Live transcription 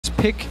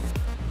pick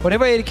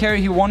whatever AD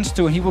carry he wants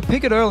to, and he will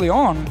pick it early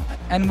on.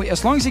 And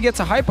as long as he gets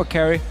a hyper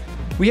carry,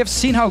 we have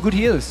seen how good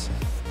he is.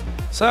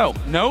 So,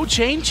 no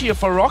change here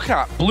for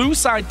Roccat. Blue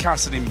side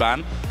Kassadin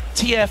ban.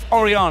 TF,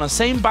 Orianna,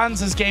 same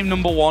bans as game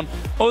number 1.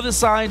 Other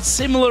side,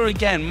 similar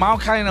again.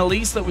 Maokai and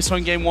Elise that we saw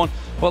in game 1.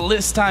 But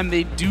this time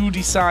they do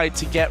decide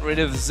to get rid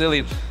of the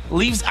Zilean.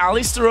 Leaves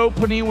Alistar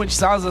open here, which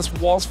Xaxus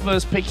was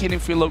first picking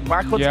if we look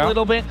backwards a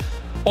little bit.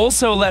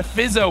 Also left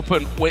Fizz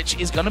open, which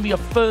is going to be a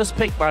first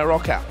pick by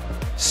Roccat.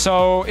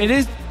 So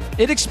it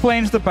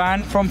explains the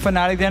ban from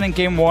Fnatic then in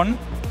game 1.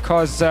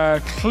 Because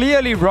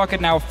clearly Roccat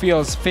now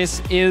feels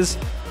Fizz is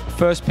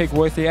first pick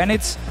worthy. And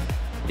it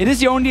is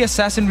the only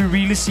assassin we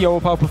really see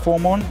Overpow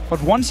perform on.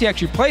 But once he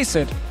actually plays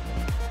it,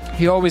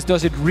 he always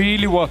does it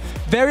really well.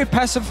 Very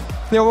passive,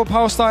 the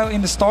Overpow style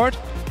in the start.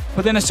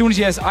 But then as soon as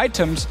he has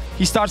items,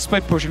 he starts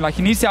split pushing. Like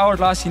he needs the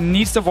Hourglass, he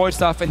needs the Void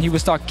Staff, and he will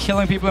start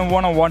killing people in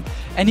one-on-one.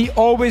 And he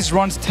always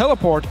runs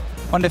teleport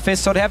on the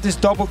Fizz, so they have this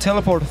double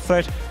teleport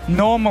threat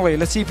normally.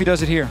 Let's see if he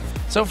does it here.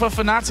 So for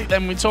Fnatic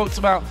then, we talked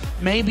about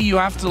maybe you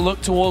have to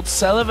look towards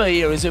Celaver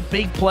here as a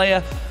big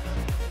player.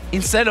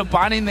 Instead of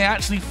banning, they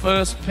actually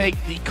first pick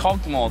the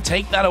Kog'Maw.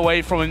 Take that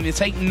away from him. They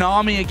take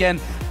Nami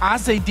again,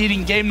 as they did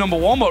in game number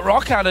 1. But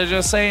Roccat are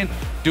just saying,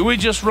 do we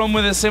just run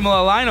with a similar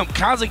lineup?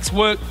 Kha'Zix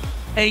worked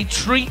a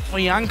treat for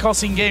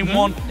Jankos in game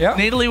 1. Yeah.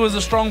 Nidalee was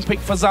a strong pick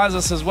for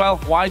Xaxus as well.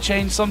 Why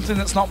change something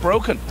that's not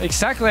broken?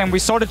 Exactly, and we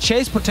saw the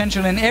chase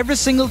potential in every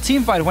single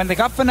team fight. When they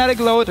got Fnatic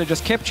low, they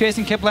just kept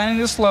chasing, kept landing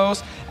the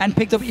slows, and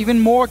picked up even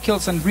more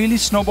kills and really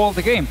snowballed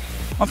the game.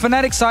 On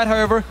Fnatic's side,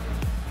 however,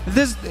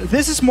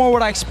 this is more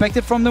what I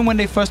expected from them when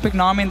they first picked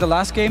Nami in the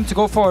last game, to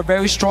go for a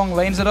very strong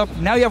lane setup.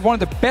 Now you have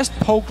one of the best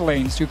poke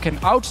lanes. You can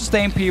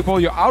out-sustain people,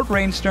 you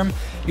outrange them.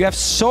 You have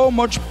so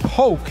much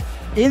poke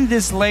in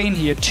this lane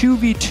here,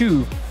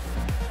 2v2.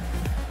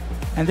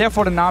 And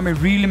therefore the Nami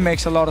really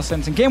makes a lot of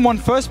sense. In game 1,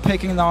 first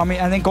picking Nami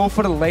and then go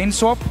for the lane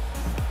swap.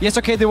 Yes,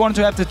 okay, they wanted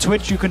to have the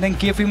Twitch. You can then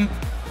give him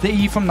the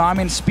E from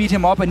Nami and speed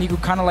him up, and he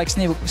could kind of like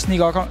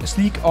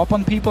sneak up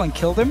on people and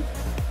kill them.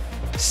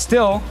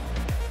 Still,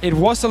 it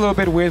was a little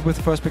bit weird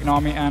with first pick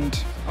Nami,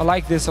 and I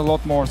like this a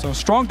lot more. So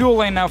strong dual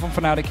lane now from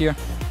Fnatic here.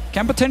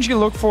 Can potentially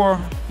look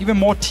for even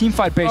more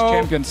teamfight-based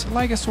champions,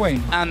 like a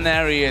Swain. And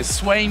there he is,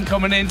 Swain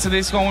coming into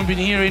this one. We've been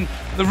hearing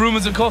the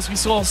rumors, of course. We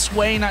saw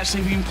Swain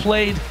actually being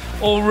played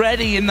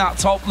already in that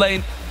top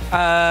lane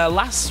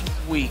last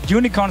week.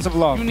 Unicorns of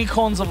Love.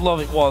 Unicorns of Love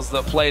it was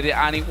that played it,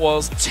 and it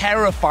was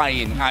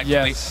terrifying, actually.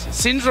 Yes.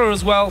 Syndra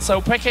as well,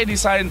 so Peke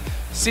deciding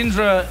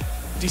Syndra,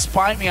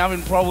 despite me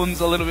having problems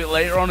a little bit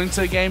later on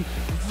into the game,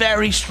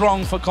 very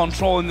strong for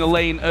controlling the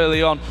lane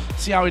early on.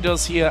 See how he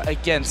does here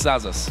against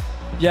Xaxus.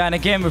 Yeah, and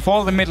again, with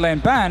all the mid lane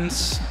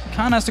bans,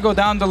 kind of has to go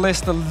down the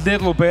list a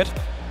little bit.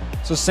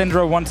 So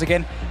Syndra, once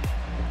again,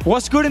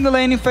 was good in the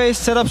laning phase,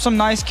 set up some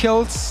nice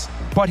kills,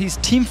 but his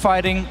team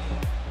fighting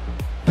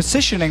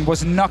positioning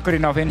was not good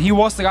enough. And he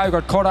was the guy who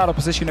got caught out of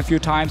position a few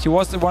times. He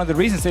was one of the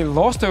reasons they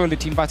lost the early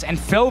team fights and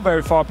fell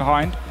very far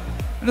behind.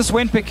 And the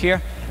Swain pick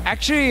here,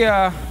 actually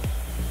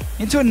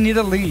into a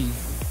Nidalee.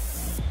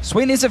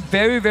 Swain is a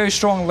very, very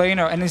strong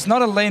laner, and it's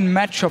not a lane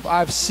matchup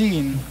I've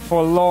seen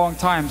for a long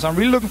time. So I'm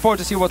really looking forward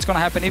to see what's going to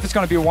happen, if it's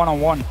going to be a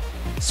one-on-one.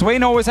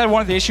 Swain always had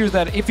one of the issues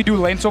that if you do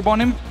lane swap on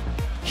him,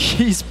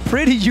 he's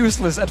pretty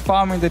useless at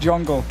farming the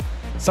jungle.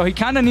 So he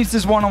kind of needs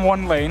this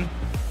one-on-one lane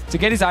to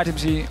get his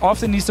items. He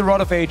often needs the Rod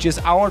of Ages,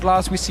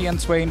 Hourglass we see on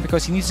Swain,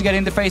 because he needs to get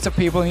in the face of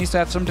people, he needs to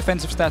have some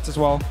defensive stats as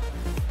well.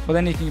 But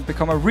then he can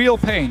become a real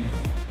pain.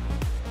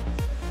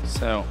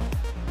 So,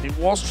 it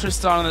was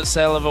Tristana that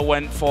Celaver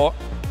went for.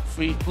 If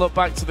we look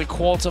back to the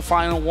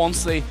quarterfinal,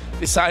 once they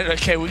decided,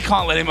 okay, we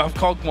can't let him have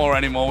Kog'Maw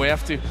anymore, we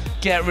have to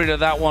get rid of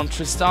that one.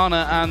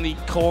 Tristana and the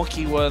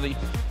Corki were the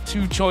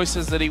two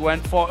choices that he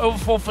went for. Over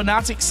for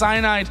Fnatic,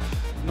 Cyanide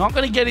not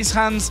going to get his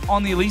hands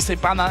on the Elise. They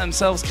banned that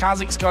themselves.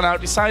 Kha'Zix gone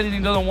out, decided he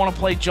doesn't want to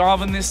play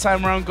Jarvan this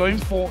time around, going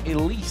for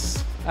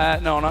Elise.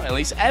 No, not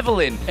Elise,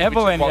 Evelyn.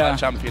 Evelyn, which is what yeah. that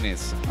champion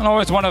is. I know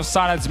it's one of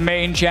Cyanide's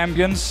main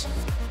champions,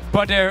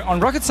 but on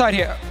Rocket's side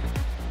here,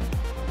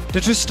 the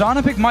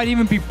Tristana pick might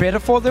even be better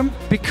for them,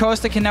 because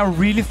they can now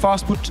really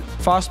fast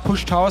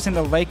push towers in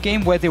the late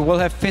game, where they will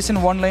have Fizz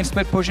in one lane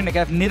split pushing, they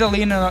have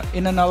Nidalee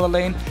in another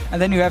lane,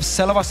 and then you have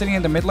Celaver sitting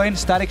in the mid lane,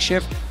 static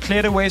shift,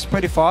 clear the waves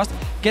pretty fast,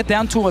 get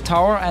down to a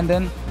tower, and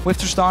then with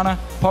Tristana,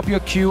 pop your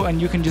Q, and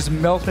you can just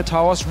melt the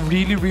towers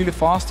really, really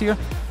fast here.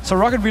 So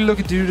Rocket really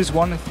looking to do this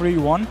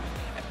 1-3-1,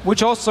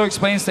 which also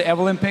explains the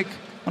Evelyn pick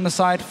on the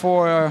side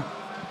for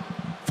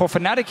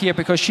Fnatic here,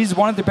 because she's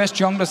one of the best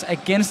junglers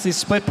against this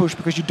split push,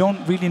 because you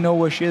don't really know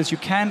where she is. You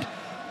can't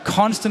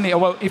constantly,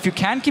 well, if you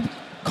can keep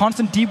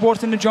constant deep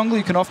wards in the jungle,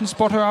 you can often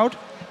spot her out.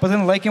 But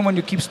then late game, when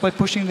you keep split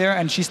pushing there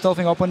and she's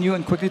stealthing up on you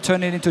and quickly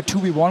turn it into a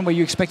 2v1 where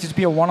you expect it to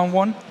be a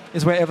one-on-one,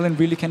 is where Evelyn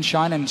really can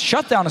shine and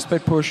shut down a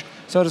split push.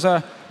 So there's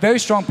a very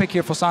strong pick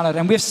here for Cyanide,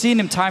 and we've seen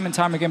him time and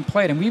time again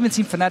play it, and we even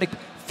seen Fnatic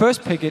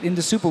first pick it in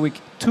the Super Week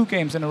 2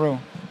 games in a row.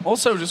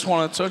 Also, just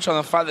want to touch on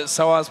the fact that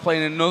sOAZ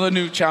playing another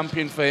new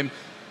champion for him.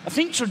 I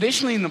think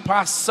traditionally in the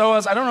past,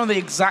 sOAZ, I don't know the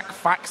exact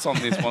facts on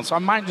this one, so I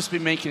might just be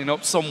making it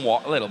up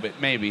somewhat, a little bit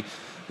maybe,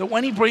 that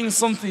when he brings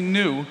something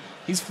new,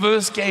 his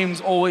first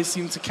games always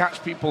seem to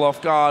catch people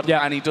off guard,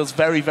 and he does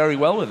very, very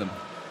well with them.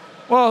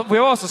 Well,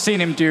 we've also seen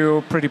him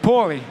do pretty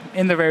poorly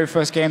in the very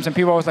first games, and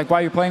people are always like, why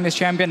are you playing this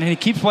champion? And he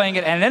keeps playing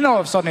it, and then all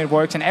of a sudden it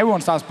works, and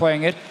everyone starts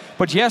playing it.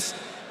 But yes,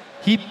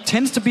 he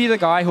tends to be the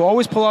guy who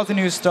always pulls out the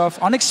new stuff,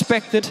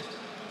 unexpected.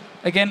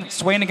 Again,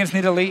 Swain against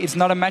Nidalee, it's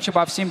not a matchup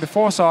I've seen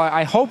before, so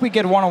I hope we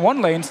get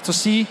one-on-one lanes to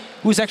see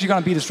who's actually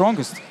going to be the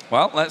strongest.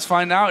 Well, let's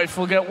find out if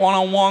we'll get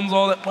one-on-ones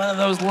or that one of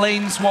those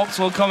lane swaps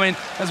will come in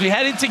as we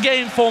head into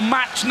game 4,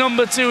 match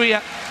number 2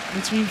 here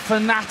between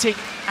Fnatic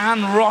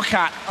and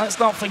Roccat. Let's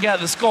not forget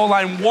the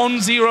scoreline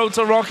 1-0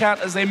 to Roccat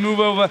as they move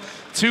over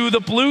to the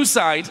blue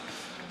side,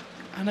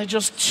 and they're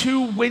just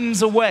 2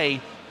 wins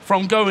away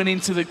from going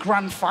into the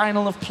grand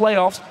final of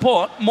playoffs,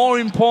 but more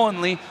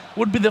importantly,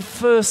 would be the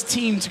first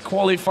team to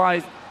qualify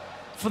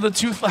for the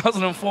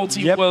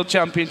 2014 World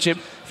Championship.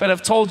 If I'd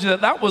have told you that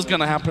that was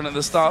going to happen at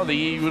the start of the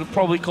year, you would have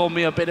probably called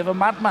me a bit of a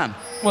madman.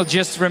 Well,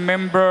 just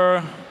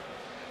remember,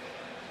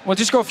 well,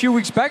 just go a few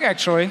weeks back,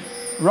 actually.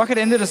 Roccat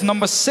ended as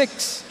number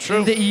 6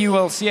 in the EU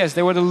LCS.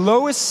 They were the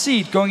lowest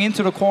seed going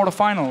into the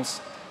quarterfinals.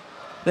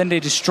 Then they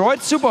destroyed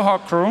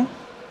Superhawk Crew,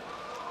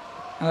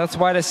 and that's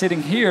why they're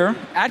sitting here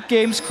at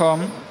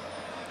Gamescom.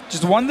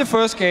 Just won the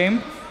first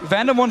game.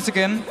 VandeR once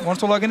again wants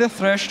to log into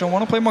Thresh, don't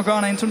want to play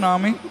Morgana into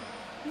Nami.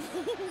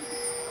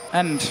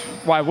 And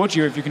why would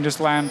you if you can just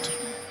land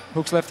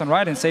hooks left and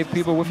right and save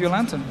people with your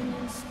lantern?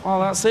 Well,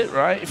 that's it,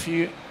 right? If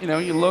you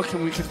look,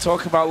 and we can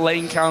talk about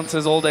lane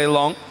counters all day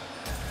long,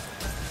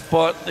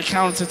 but the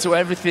counter to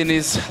everything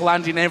is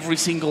landing every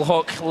single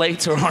hook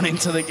later on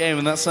into the game,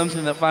 and that's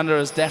something that VandeR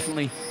has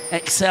definitely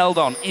excelled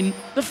on. In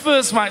the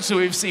first match that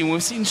we've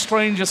seen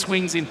stranger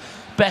swings in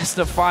best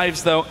of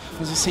 5s, though,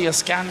 as you see a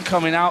scan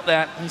coming out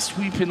there, and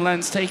sweeping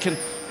lens taken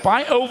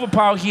by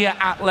Overpow here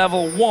at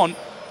level 1.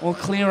 We'll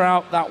clear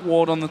out that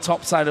ward on the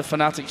top side of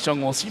Fnatic's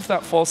jungle. We'll see if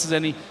that forces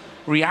any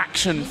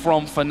reaction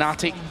from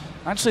Fnatic.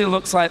 Actually, it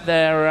looks like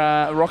their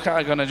Roccat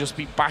are going to just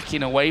be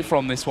backing away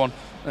from this one.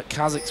 That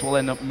Kha'Zix will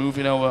end up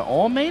moving over,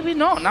 or maybe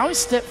not. Now he's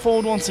stepped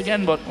forward once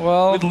again, but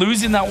with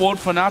losing that ward,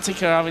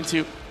 Fnatic are having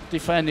to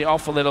defend it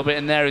off a little bit,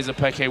 and there is a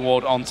Peke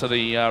ward onto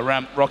the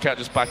ramp. Roccat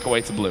just back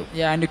away to blue.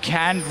 Yeah, and you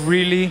can't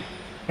really,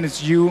 when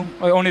it's you,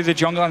 or only the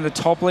jungle and the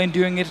top lane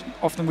doing it.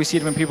 Often we see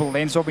it when people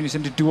lane swap and you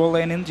send the dual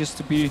lane in just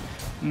to be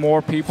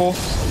more people.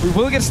 We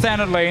will get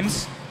standard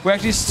lanes. We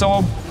actually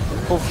saw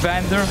both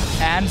VandeR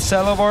and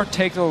Celaver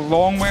take the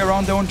long way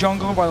around their own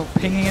jungle while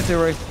pinging it. They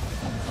were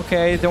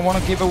okay, they don't want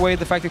to give away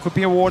the fact there could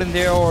be a ward in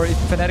there, or if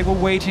Fnatic were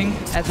waiting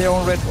at their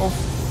own red buff.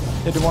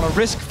 They didn't want to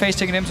risk face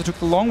taking them, so took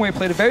the long way,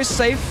 played it very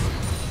safe.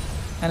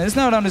 And is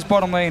now down this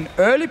bottom lane,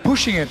 early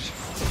pushing it.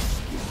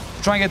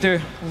 Try and get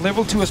the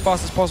level 2 as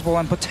fast as possible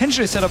and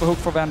potentially set up a hook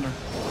for VandeR.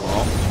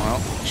 Oh,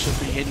 well, should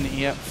be hitting it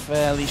here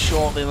fairly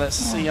shortly. Let's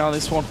see how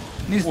this one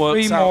needs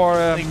works 3 out. more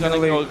They're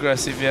going to go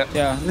aggressive,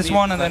 Yeah, this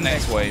one and then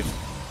next wave.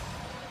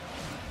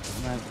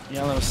 And then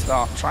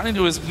YellOwStaR trying to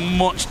do as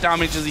much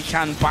damage as he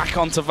can back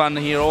onto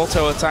VandeR here.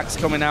 Auto attacks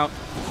coming out.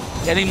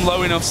 Get him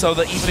low enough so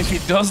that even if he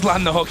does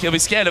land the hook, he'll be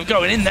scared of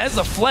going in. There's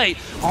the flay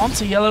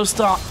onto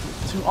YellOwStaR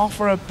to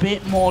offer a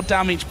bit more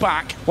damage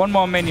back. One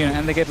more minion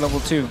and they get level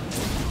 2.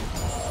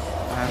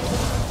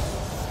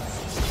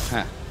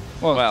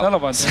 Well,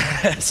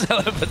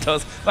 Celaver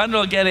does. VandeR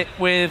will get it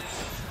with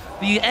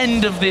the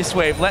end of this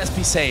wave. Let's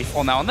be safe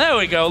on that one. There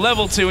we go,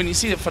 level 2, and you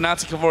see that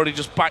Fnatic have already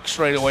just backed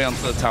straight away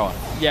onto the tower.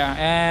 Yeah,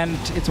 and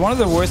it's one of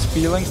the worst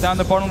feelings down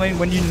the bottom lane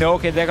when you know,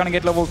 okay, they're gonna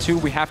get level 2.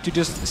 We have to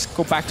just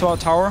go back to our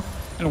tower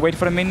and wait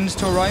for the minions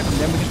to arrive, and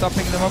then we can start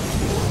picking them up.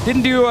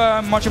 Didn't do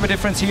much of a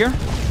difference here.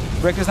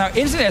 Rekkles now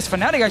instantly, as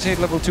Fnatic actually at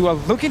level 2, are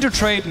looking to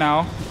trade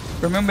now.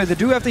 Remember, they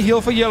do have to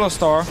heal for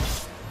YellOwStaR,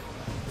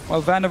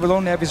 while VandeR will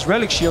only have his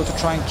Relic Shield to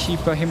try and keep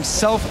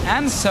himself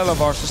and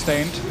Celaver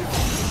sustained.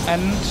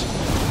 And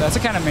that's a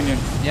cannon minion.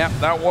 Yeah,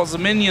 that was a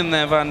minion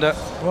there, VandeR.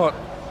 But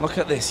look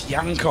at this,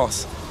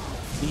 Jankos,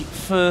 the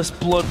first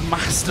blood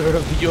master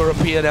of the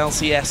European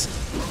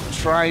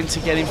LCS, trying to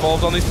get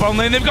involved on this bottom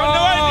lane. They've got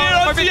no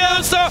idea onto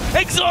YellOwStaR.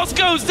 Exhaust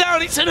goes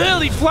down. It's an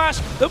early flash.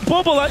 The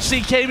bubble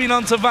actually came in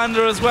onto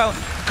VandeR as well.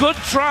 Good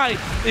try.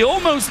 They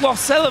almost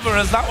lost Celaver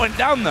as that went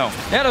down, though.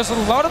 Yeah, there's a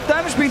lot of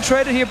damage being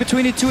traded here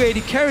between the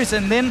 280 carries,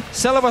 and then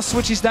Celaver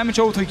switches damage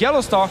over to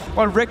YellOwStaR,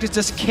 while Rekkles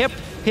just kept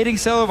hitting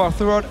Celaver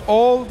throughout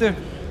all the...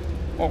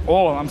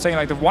 I'm saying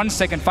like the 1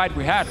 second fight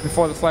we had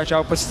before the flash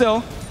out, but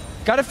still,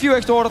 got a few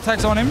extra auto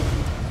attacks on him.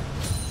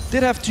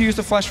 Did have to use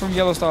the flash from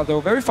YellOwStaR,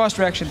 though. Very fast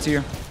reactions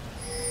here.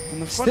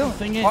 And the funny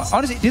thing is,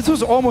 honestly, this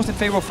was almost in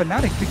favor of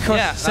Fnatic because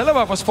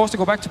Celaver was forced to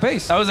go back to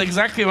base. That was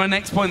exactly my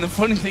next point. The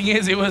funny thing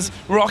is, it was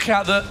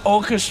Roccat that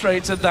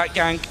orchestrated that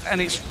gank,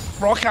 and it's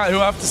Roccat who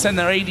have to send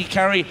their AD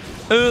carry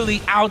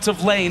early out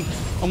of lane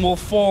and will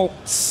fall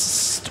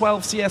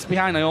 12 CS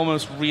behind. I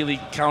almost really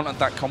counted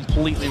that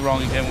completely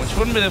wrong again, which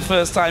wouldn't be the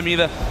first time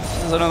either.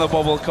 There's another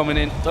bubble coming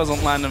in,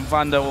 doesn't land, and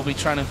VandeR will be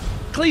trying to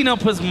clean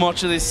up as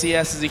much of this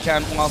CS as he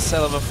can while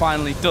Celaver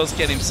finally does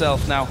get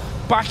himself now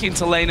back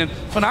into lane. And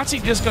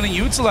Fnatic just going to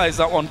utilize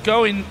that one,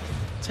 going,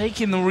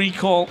 taking the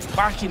recall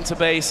back into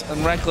base,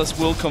 and Rekkles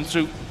will come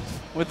through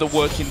with the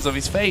workings of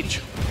his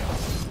phage.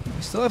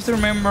 You still have to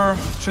remember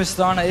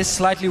Tristana is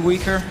slightly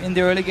weaker in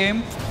the early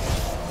game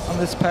on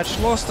this patch.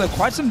 Lost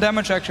quite some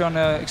damage actually on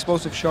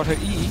explosive shot her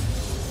E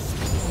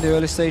in the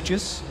early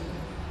stages.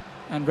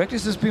 And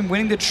Rekkles has been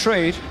winning the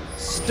trade.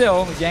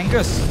 Still,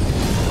 Jankos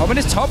up in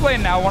his top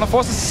lane now, want to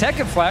force a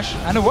second flash,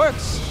 and it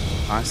works.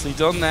 Nicely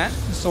done there.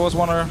 sOAZ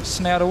want to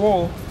snare the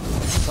wall.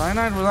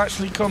 Cyanide was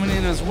actually coming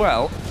in as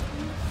well,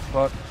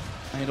 but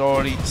he'd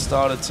already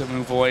started to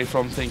move away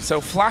from things. So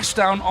flash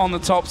down on the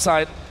top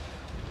side.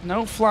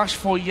 No flash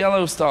for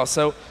YellOwStaR.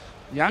 So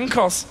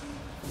Jankos,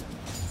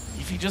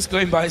 if you're just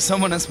going by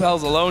summon and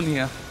spells alone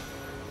here,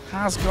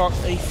 has got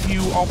a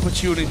few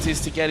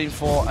opportunities to get in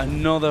for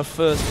another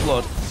first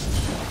blood.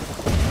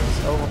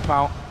 So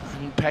Overpow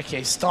and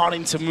Peke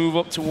starting to move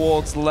up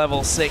towards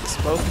level 6.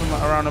 Both of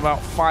them are around about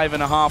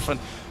 5.5. And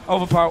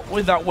Overpow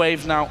with that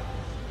wave now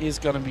is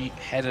going to be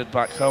headed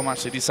back home.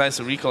 Actually decides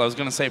to recall. I was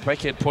going to say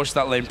Peke had pushed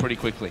that lane pretty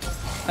quickly.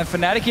 And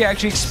Fnatic here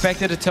actually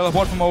expected a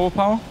teleport from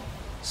Overpow.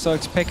 So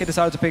xPeke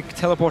decided to pick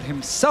teleport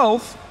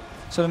himself.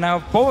 So now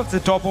both of the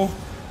double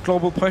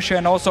global pressure,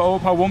 and also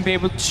Overpow won't be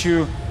able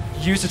to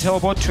use the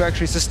teleport to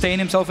actually sustain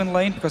himself in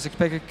lane, because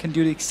xPeke can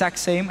do the exact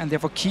same and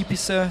therefore keep his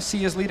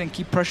CS lead and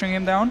keep pressuring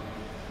him down.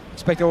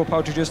 Expect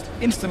Overpow to just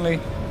instantly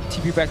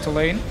TP back to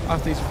lane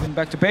after he's been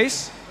back to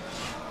base.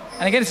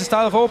 And again, it's the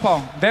style of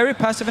Overpow. Very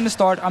passive in the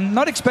start. I'm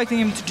not expecting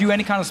him to do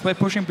any kind of split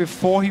pushing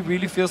before he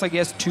really feels like he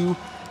has 2,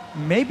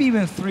 maybe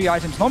even 3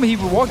 items. Normally he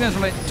will walk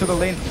into the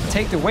lane,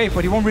 take the wave,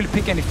 but he won't really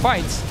pick any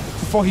fights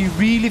before he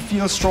really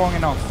feels strong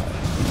enough.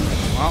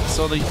 Well,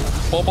 so the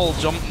bubble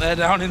jump there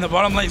down in the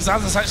bottom lane.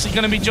 Xaxus actually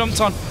going to be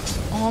jumped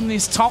on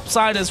this top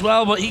side as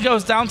well, but he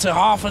goes down to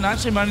half and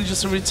actually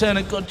manages to return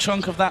a good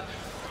chunk of that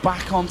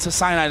back onto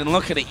Cyanide. And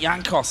look at it,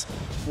 Jankos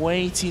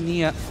waiting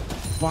here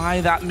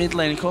by that mid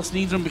lane. Of course,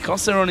 neither of them,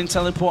 because they're running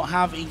teleport,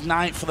 have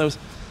Ignite for those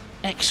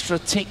extra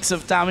ticks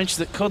of damage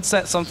that could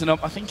set something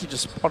up. I think he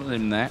just spotted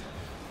him there.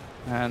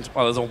 And,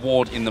 well, there's a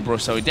ward in the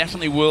brush, so he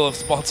definitely will have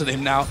spotted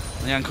him now.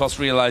 And Jankos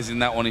realizing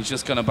that one, he's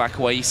just going to back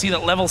away. You see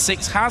that level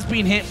 6 has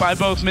been hit by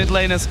both mid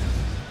laners.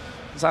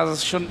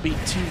 Xaxus shouldn't be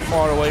too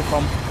far away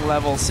from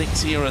level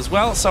 6 here as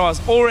well. So has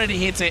already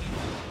hit it,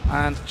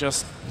 and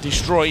just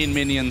destroying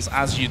minions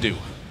as you do.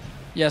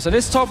 Yeah, so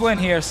this top lane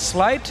here,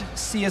 slight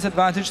CS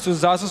advantage to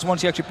Xaxus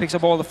once he actually picks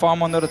up all the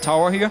farm under the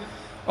tower here.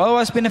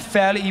 Otherwise, it's been a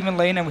fairly even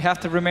lane, and we have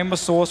to remember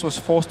sOAZ was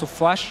forced to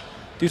flash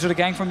due to the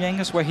gank from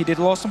Jankos, where he did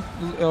lose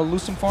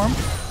some farm.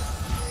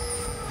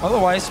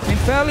 Otherwise, been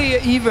fairly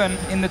even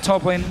in the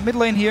top lane. Mid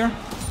lane here,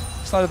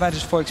 slight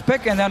advantage for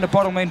xPeke, and then the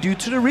bottom lane, due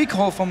to the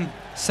recall from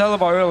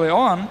Celaver early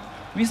on,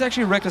 means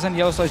actually Rekkles and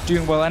YellOwStaR is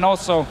doing well. And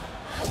also,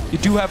 you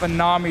do have a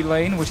Nami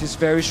lane, which is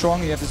very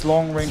strong. You have this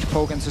long-range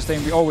poke and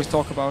sustain we always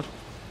talk about.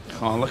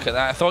 Oh, look at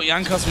that. I thought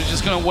Jankos was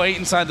just going to wait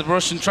inside the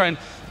brush and try and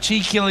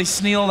cheekily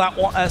steal that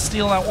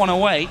one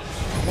away.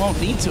 Won't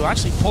need to,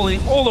 actually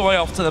pulling all the way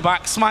off to the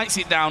back, smites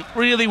it down.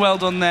 Really well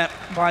done there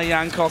by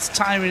Jankos,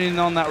 timing in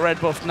on that red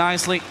buff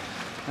nicely.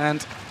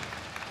 And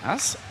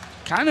that's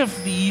kind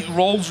of the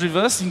roles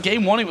reversed. In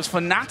game 1, it was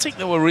Fnatic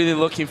that were really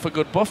looking for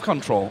good buff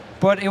control.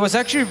 But it was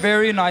actually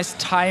very nice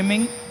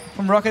timing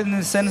from Roccat in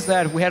the sense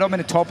that we had him in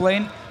the top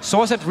lane.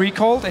 sOAZ had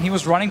recalled and he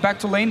was running back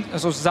to lane.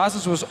 So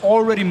Xaxus was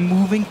already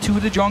moving to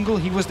the jungle.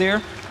 He was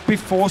there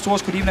before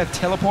sOAZ could even have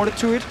teleported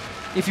to it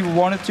if he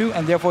wanted to,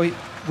 and therefore he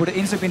would have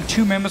instantly been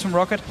 2 members from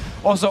Roccat.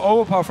 Also,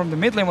 Overpow from the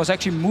mid lane was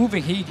actually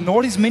moving. He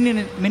ignored his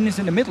minions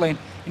in the mid lane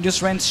and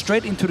just ran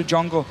straight into the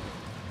jungle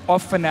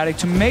of Fnatic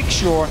to make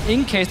sure,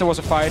 in case there was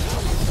a fight,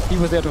 he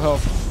was there to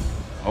help.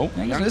 Oh,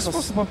 this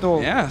was the pop the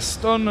ult. Yeah,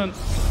 stun and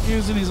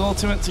using his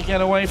ultimate to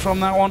get away from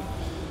that one.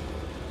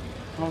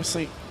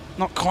 Obviously,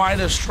 not quite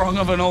as strong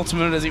of an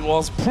ultimate as it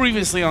was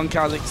previously on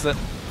Kha'Zix that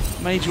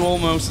made you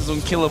almost as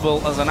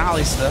unkillable as an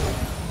Alistar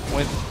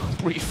with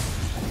brief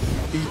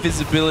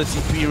invisibility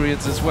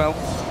periods as well.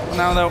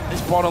 Now though,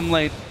 this bottom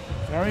lane,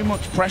 very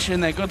much pressure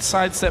in there. Good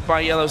sidestep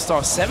by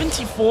YellOwStaR.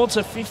 74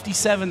 to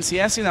 57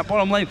 CS in that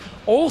bottom lane.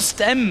 All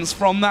stems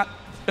from that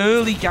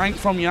early gank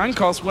from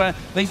Jankos where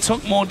they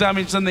took more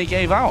damage than they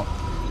gave out.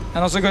 And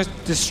also goes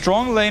the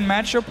strong lane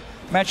matchup,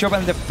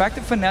 and the fact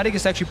that Fnatic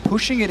is actually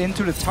pushing it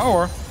into the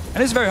tower,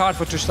 and it's very hard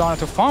for Tristana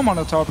to farm on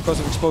the tower because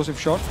of explosive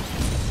shot.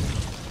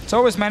 It's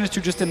always managed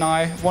to just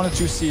deny 1 or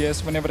 2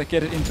 CS whenever they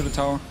get it into the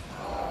tower.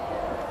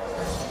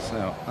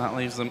 So that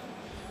leaves them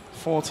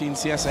 14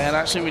 CS ahead.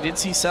 Actually, we did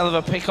see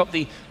Celaver pick up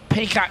the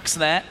pickaxe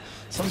there,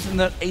 something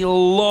that a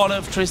lot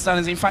of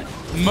Tristanas, in fact,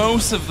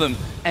 most of them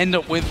end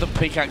up with the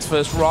pickaxe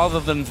first rather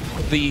than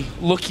the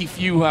lucky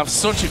few who have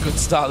such a good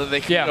start that they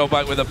can go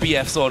back with a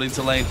BF sword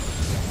into lane.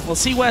 We'll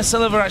see where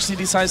Celaver actually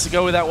decides to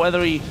go with that,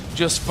 whether he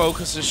just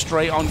focuses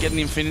straight on getting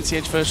Infinity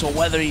Edge first or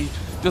whether he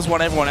does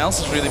what everyone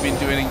else has really been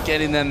doing and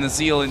getting then the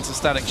Zeal into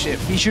Static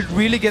Shift. He should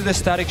really get the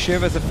Static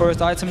Shift as the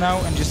first item now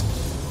and just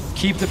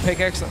keep the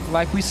pickaxe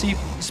like we see,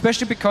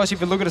 especially because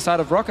if you look at the side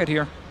of Roccat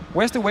here,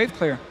 where's the wave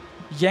clear?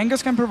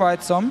 Jankos can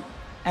provide some,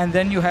 and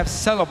then you have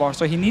Celaver,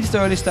 so he needs the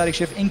early static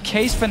shift in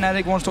case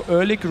Fnatic wants to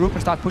early group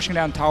and start pushing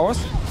down towers.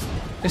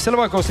 If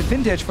Celaver goes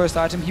Infinity Edge first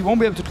item, he won't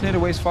be able to clear the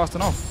waves fast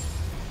enough.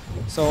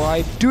 So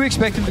I do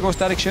expect him to go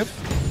static shift.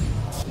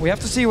 We have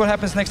to see what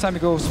happens next time he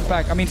goes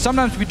back. I mean,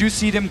 sometimes we do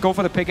see them go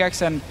for the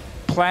pickaxe and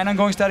plan on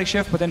going static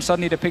shift, but then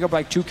suddenly they pick up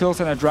like 2 kills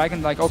and a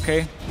dragon, like,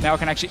 okay, now I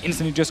can actually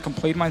instantly just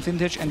complete my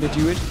Infinity Edge and they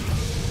do it.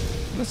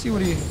 Let's see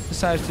what he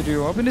decides to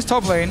do. Up in this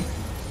top lane,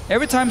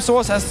 every time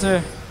sOAZ has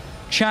the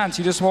chance,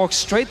 he just walks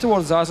straight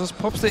towards Xaxus,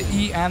 pops the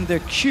E and the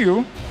Q.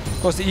 Of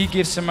course, the E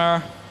gives him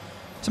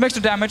some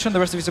extra damage on the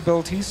rest of his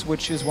abilities,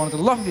 which is one of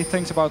the lovely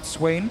things about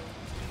Swain.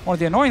 One of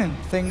the annoying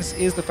things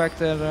is the fact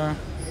that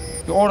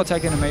the auto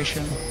attack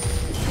animation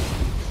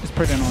is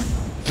pretty annoying,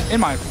 in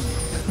my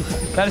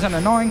opinion. That is an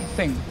annoying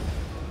thing.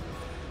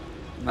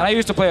 And I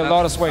used to play a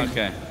lot of Swain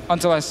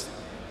until I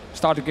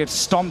started to get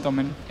stomped on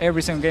in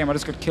every single game. I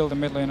just got killed in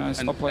mid lane and I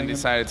stopped playing. And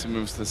decided to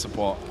move to the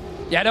support.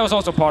 Yeah, that was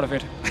also part of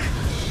it.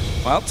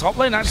 Well, top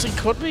lane actually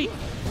could be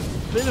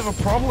a bit of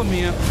a problem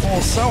here for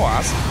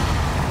sOAZ.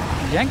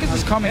 Jankos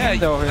is coming in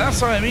though.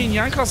 That's what I mean.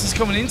 Jankos is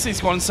coming into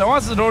this one.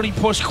 sOAZ had already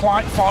pushed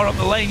quite far up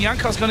the lane.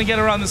 Jankos going to get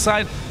around the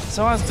side.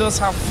 sOAZ does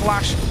have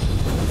flash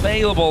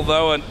available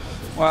though, and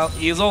well,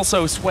 he is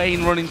also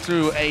Swain running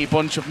through a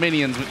bunch of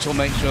minions, which will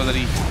make sure that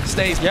he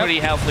stays pretty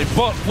healthy.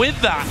 But with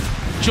that,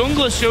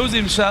 Jungler shows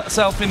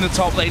himself in the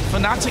top lane.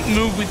 Fnatic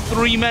move with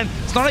 3 men.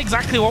 It's not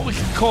exactly what we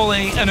could call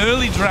an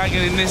early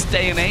dragon in this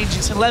day and age.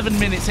 It's 11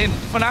 minutes in.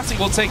 Fnatic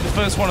will take the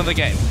first one of the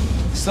game.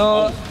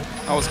 So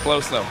that was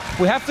close though.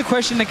 We have to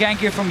question the gank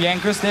here from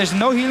Jankos. There's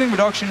no healing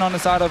reduction on the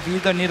side of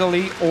either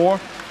Nidalee or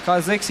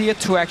Kha'Zix here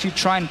to actually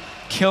try and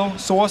kill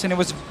sOAZ, and it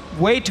was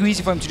way too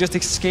easy for him to just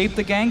escape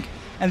the gank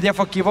and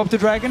therefore give up the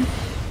dragon.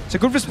 It's a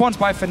good response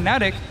by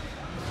Fnatic.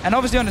 And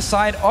obviously on the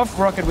side of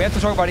Roccat, we have to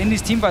talk about in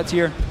these teamfights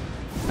here.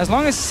 As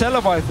long as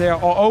Celaver is there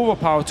or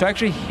Overpow to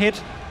actually hit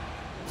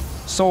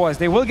sOAZ,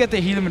 they will get the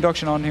healing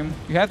reduction on him.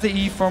 You have the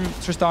E from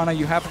Tristana,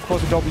 you have of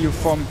course the W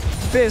from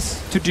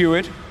Fizz to do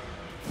it.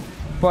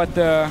 But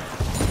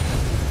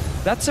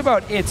that's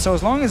about it. So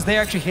as long as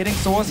they're actually hitting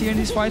sOAZ here in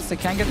these fights, they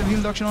can get the healing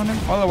reduction on him.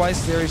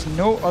 Otherwise, there is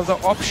no other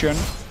option.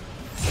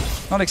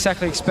 Not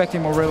exactly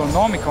expecting Morello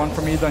Normicon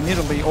from either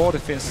Nidalee or the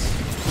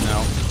Fizz.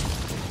 No.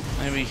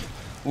 Maybe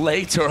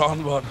later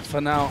on, but for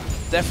now,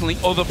 definitely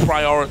other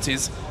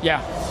priorities.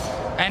 Yeah.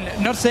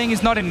 And not saying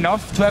it's not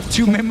enough to have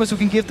 2 members who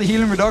can give the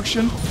healing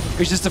reduction.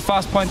 It's just a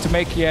fast point to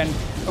make here. And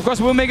of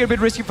course, we'll make it a bit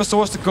risky for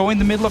sOAZ to go in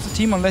the middle of the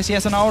team unless he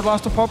has an hourglass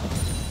to pop.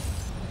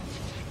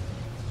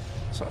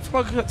 So I've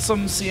looked at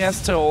some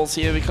CS tools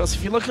here, because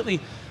if you look at the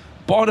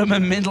bottom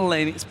and middle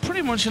lane, it's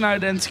pretty much an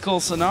identical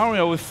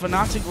scenario with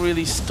Fnatic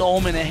really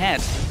storming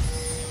ahead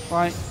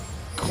by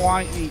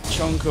quite a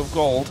chunk of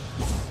gold.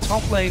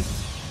 Top lane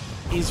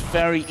is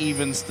very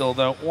even still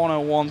though,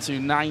 101 to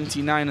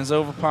 99 as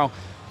Overpow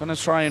gonna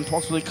try and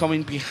possibly come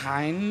in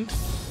behind.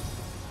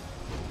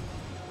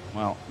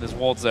 Well, there's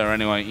wards there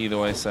anyway, either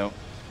way, so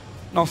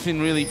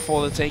nothing really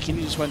for the taking.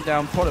 He just went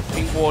down, put a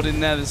pink ward in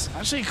there. There's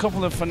actually a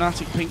couple of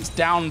Fnatic pinks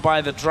down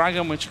by the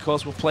dragon, which of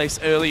course were placed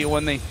earlier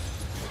when they,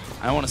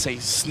 I don't want to say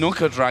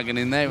snuck a dragon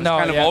in there. It was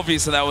kind of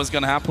obvious that was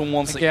going to happen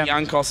once that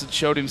Jankos had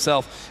showed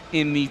himself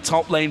in the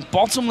top lane.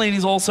 Bottom lane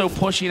is also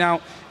pushing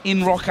out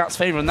in Rockat's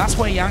favor, and that's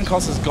where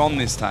Jankos has gone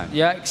this time.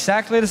 Yeah,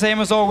 exactly the same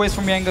as always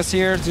from Jankos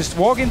here. Just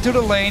walk into the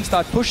lane,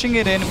 start pushing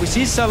it in. We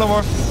see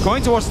Celaver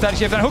going towards static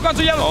shift, and hook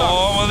onto YellOwStaR.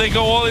 Oh, well, they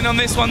go all in on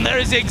this one. There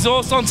is the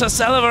exhaust onto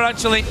Celaver,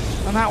 actually,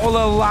 and that will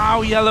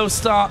allow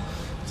YellOwStaR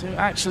to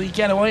actually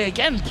get away.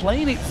 Again,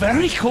 playing it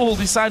very cool,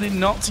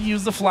 deciding not to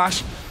use the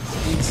flash.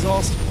 The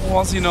exhaust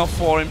was enough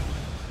for him,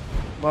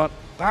 but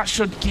that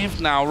should give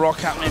now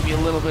Roccat maybe a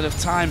little bit of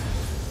time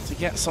to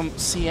get some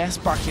CS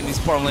back in this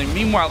bottom lane.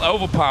 Meanwhile,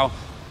 Overpow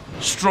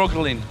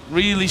struggling,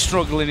 really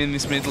struggling in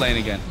this mid lane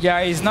again.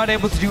 Yeah, he's not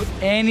able to do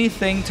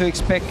anything to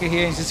xPeke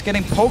here. He's just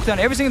getting poked down.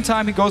 Every single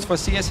time he goes for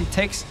CS, he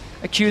takes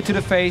a Q to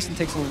the face and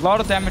takes a lot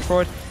of damage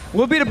for it.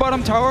 Will be the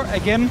bottom tower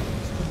again.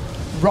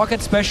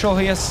 Roccat special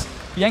here.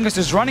 Jankos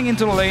is running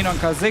into the lane on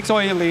Kha'Zix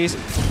or Elise,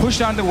 push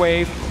down the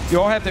wave.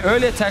 You all have the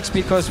early attack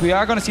speed because we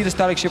are going to see the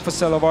static shift for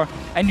Celaver,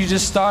 and you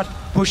just start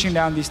pushing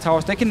down these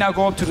towers. They can now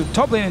go up to the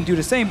top lane and do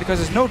the same because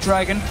there's no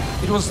dragon.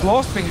 It was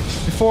lost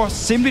before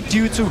simply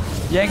due to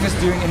Jankos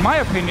doing, in my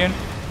opinion,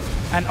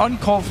 an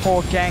uncalled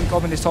for gank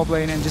up in this top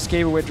lane and just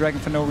gave away dragon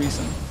for no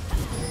reason.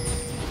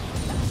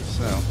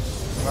 So,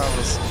 that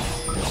was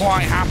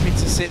quite happy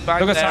to sit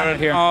back there. Cyanide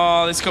here.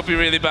 Oh, this could be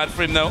really bad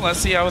for him though. Let's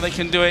see how they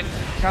can do it.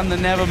 Can the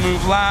never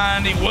move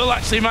land? He will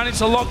actually manage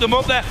to lock them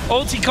up there.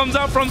 Ulti comes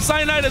out from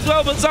Cyanide as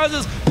well, but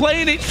Xaxus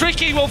playing it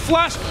tricky, will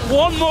flash.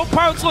 One more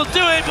pounce will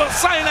do it, but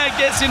Cyanide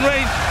gets in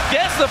range,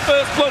 gets the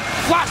first blood.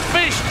 Flash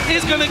fish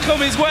is going to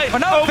come his way.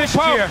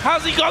 Overpow,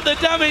 has he got the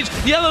damage?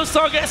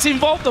 YellOwStaR gets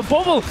involved. The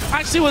bubble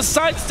actually was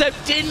sidestepped,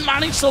 didn't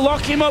manage to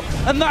lock him up,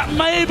 and that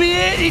may be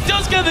it. He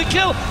does get the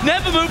kill.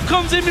 Never move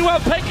comes in. Meanwhile,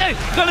 Peke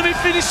going to be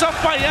finished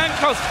off by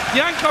Jankos.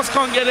 Jankos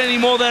can't get any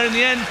more there in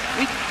the end.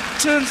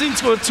 turns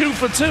into a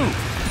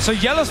 2-for-2. So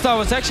YellOwStaR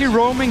was actually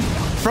roaming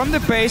from the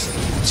base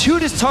to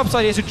this top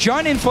side here to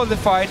join in for the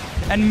fight.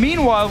 And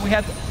meanwhile, we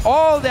had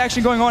all the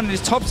action going on in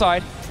this top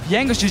side.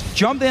 Jankos just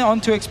jumped in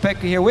onto xPeke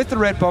here with the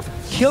red buff,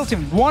 killed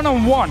him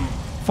one-on-one,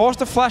 forced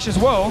the flash as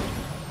well.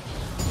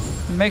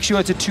 Make sure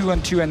it's a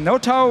 2-on-2, and no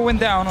tower went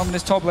down on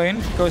this top lane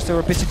because they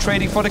were busy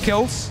trading for the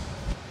kills.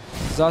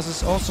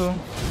 Xaxus also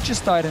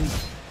just died in.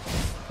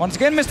 Once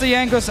again, Mr.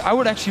 Jankos, I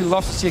would actually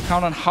love to see a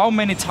count on how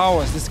many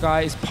towers this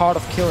guy is part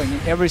of killing in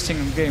every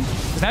single game.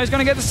 Because now he's going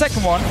to get the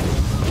second one.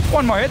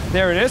 One more hit.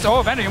 There it is.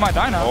 Oh, VandeR, you might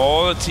die now.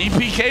 Oh, the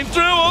TP came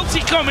through.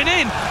 Ulti coming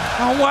in.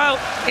 Oh, well,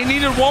 he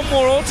needed one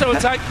more auto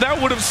attack.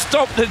 That would have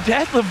stopped the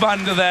death of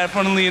VandeR there,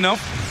 funnily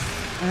enough.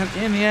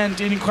 And in the end,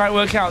 didn't quite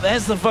work out.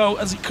 There's the vote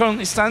as it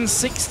currently stands.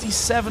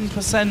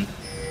 67%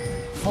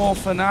 for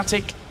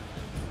Fnatic.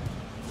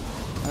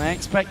 And I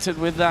expected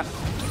with that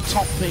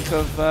top pick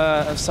of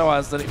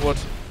sOAZ that it would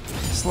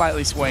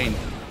slightly Swain.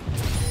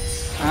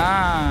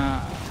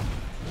 Ah.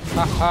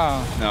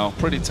 Haha. No,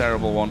 pretty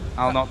terrible one.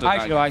 I'll not do that. I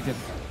actually liked it.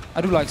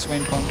 I do like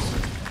Swain pumps.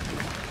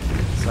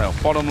 So,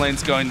 bottom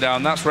lane's going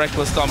down. That's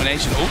Rekkles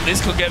domination. Oh,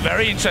 this could get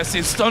very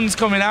interesting. Stun's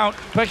coming out.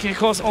 xPeke, of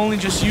course, only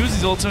just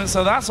uses ultimate,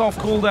 so that's off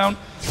cooldown.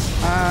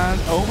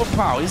 And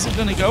Overpow, is he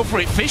going to go for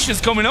it? Fish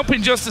is coming up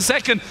in just a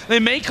second. They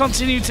may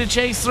continue to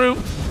chase through.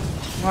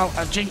 Well,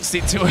 I jinxed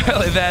it too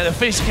early there. The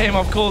Fish came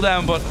off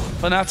cooldown, but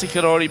Fnatic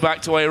had already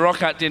backed away.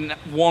 Roccat didn't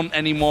want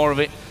any more of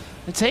it.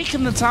 They're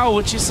taking the tower,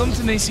 which is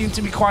something they seem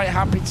to be quite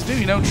happy to do.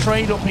 You know,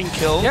 trade up in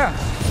kills. Yeah.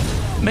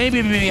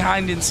 Maybe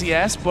behind in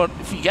CS, but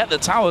if you get the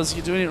towers,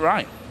 you're doing it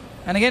right.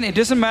 And again, it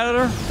doesn't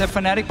matter that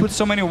Fnatic put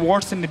so many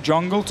wards in the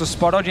jungle to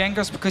spot out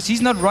Jankos because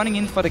he's not running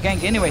in for the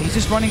gank anyway. He's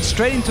just running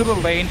straight into the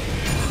lane,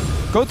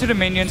 go to the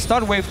minions,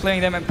 start wave playing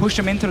them and push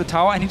them into the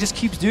tower, and he just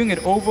keeps doing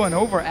it over and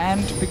over.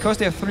 And because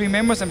they have 3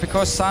 members and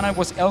because Cyanide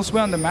was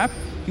elsewhere on the map,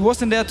 he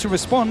wasn't there to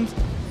respond,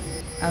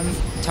 and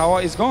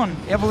tower is gone.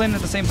 Evelyn at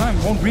the same time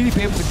won't really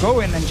be able to go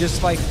in and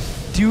just like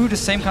do the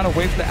same kind of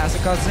wave play as a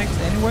Kha'Zix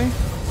anyway.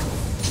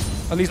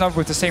 At least not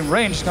with the same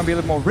range. It's going to be a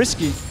little more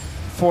risky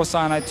for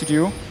Cyanide to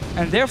do.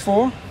 And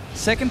therefore,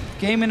 second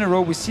game in a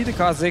row we see the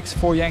Kha'Zix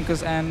for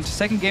Jankos, and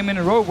second game in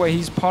a row where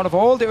he's part of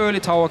all the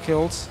early tower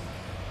kills.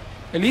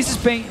 At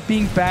least it's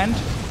being banned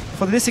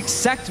for this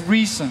exact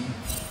reason,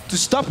 to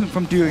stop him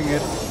from doing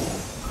it.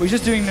 We're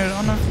just doing it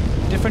on a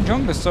different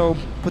jungler, so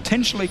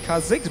potentially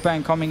Kha'Zix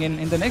ban coming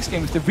in the next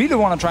game if they really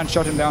want to try and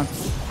shut him down.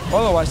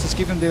 Otherwise, just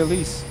give him the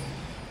release.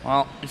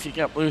 Well, if you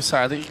get blue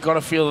side, I think you've got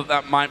to feel that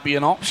that might be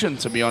an option,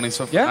 to be honest,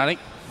 for Fnatic.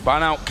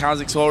 Ban out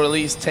Kha'Zix or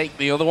release, take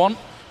the other one.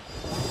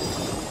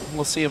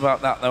 We'll see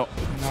about that, though.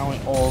 Now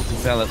it all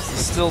develops.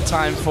 There's still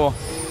time for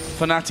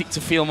Fnatic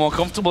to feel more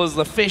comfortable as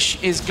the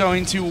Fish is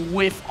going to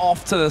whiff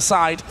off to the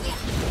side.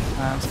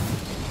 And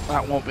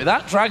that won't be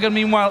that. Dragon,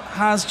 meanwhile,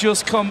 has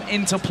just come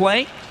into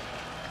play.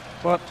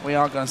 But we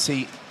are going to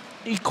see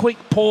a quick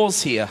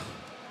pause here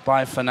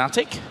by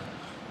Fnatic.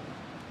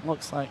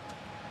 Looks like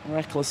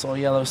Rekkles or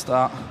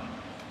YellOwStaR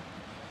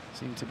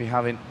seem to be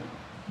having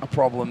a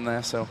problem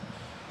there, so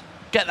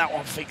get that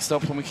one fixed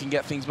up and we can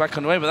get things back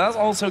underway. But that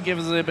also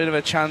gives us a bit of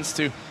a chance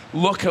to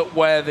look at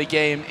where the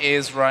game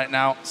is right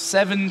now.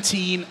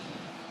 17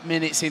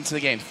 minutes into the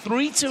game.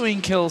 3-2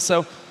 in kills,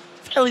 so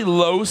fairly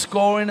low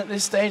scoring at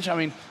this stage. I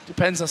mean,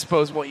 depends, I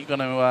suppose, what you're going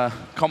to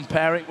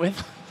compare it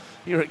with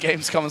here at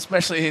GamesCom,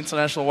 especially the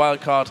international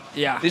wildcard.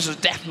 Yeah. This is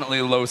definitely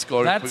a low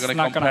score if we're going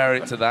to compare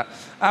it to that.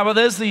 But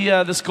there's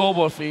the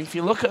scoreboard for you. If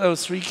you look at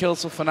those 3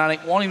 kills for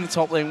Fnatic, 1 in the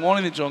top lane, 1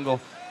 in the jungle,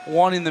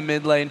 1 in the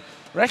mid lane.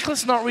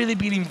 Rekkles not really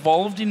been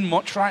involved in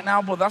much right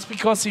now, but that's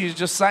because he was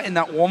just sat in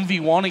that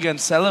 1v1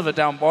 against Celaver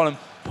down bottom,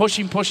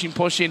 pushing,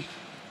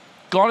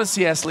 got a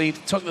CS lead,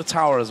 took the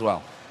tower as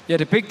well. Yeah,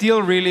 the big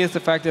deal really is the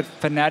fact that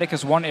Fnatic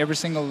has won every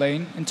single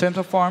lane in terms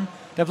of farm.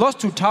 They've lost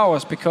 2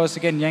 towers because,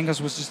 again, Jankos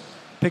was just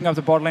picking up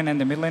the bot lane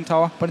and the mid lane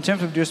tower. But in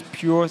terms of just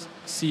pure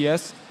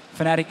CS,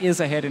 Fnatic is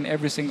ahead in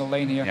every single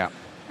lane here. Yeah.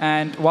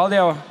 And while they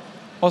are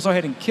also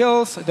hitting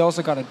kills, they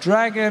also got a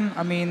dragon.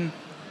 I mean,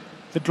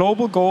 the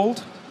global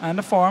gold and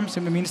the farm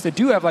simply means they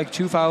do have like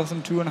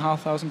 2,000,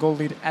 2,500 gold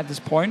lead at this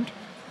point,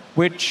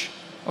 which,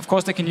 of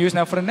course, they can use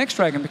now for the next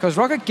dragon, because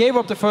Roccat gave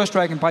up the first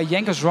dragon by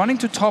Jankos running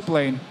to top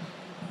lane,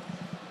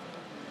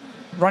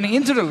 running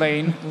into the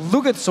lane,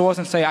 look at sOAZ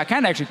and say, I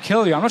can't actually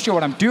kill you, I'm not sure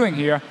what I'm doing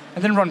here,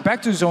 and then run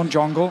back to his own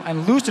jungle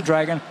and lose the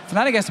dragon.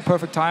 Fnatic has the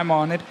perfect time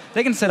on it.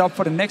 They can set up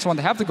for the next one.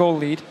 They have the gold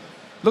lead.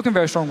 Looking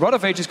very strong. Rod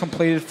of Age is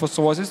completed for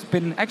sOAZ.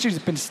 It's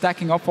been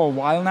stacking up for a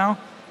while now.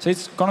 So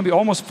it's going to be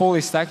almost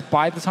fully stacked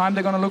by the time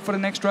they're going to look for the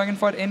next dragon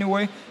fight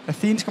anyway.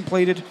 Athene's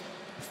completed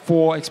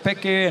for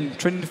xPeke and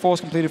Trinity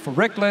Force completed for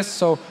Rekkles.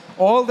 So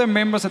all their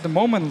members at the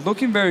moment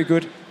looking very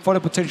good for the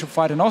potential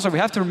fight. And also we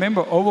have to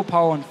remember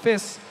Overpow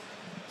Fizz.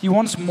 He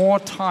wants more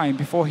time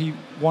before he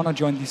want to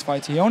join these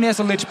fights. He only has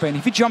a Lich Bane.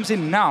 If he jumps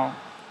in now,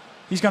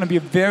 he's going to be a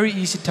very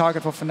easy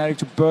target for Fnatic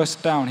to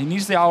burst down. He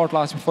needs the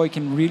Hourglass before he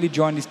can really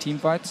join these team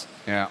fights.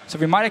 Yeah. So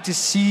we might actually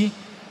see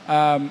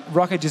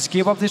Roccat just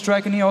give up this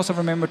dragon here. Also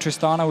remember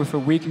Tristana with a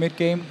weak mid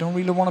game. Don't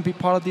really want to be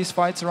part of these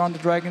fights around the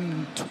dragon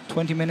in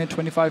 20 minutes,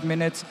 25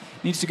 minutes.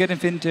 Needs to get in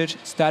vintage,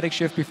 static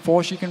shift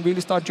before she can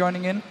really start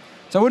joining in.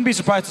 So I wouldn't be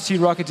surprised to see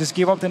Roccat just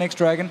give up the next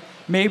dragon.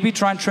 Maybe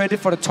try and trade it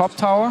for the top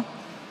tower.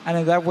 And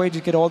in that way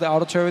just get all the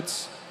outer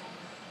turrets.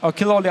 Or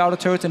kill all the outer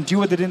turrets and do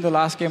what they did in the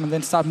last game and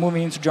then start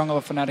moving into jungle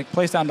of Fnatic,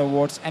 place down the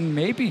wards, and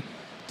maybe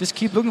just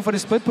keep looking for the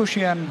split push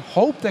here and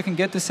hope they can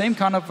get the same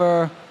kind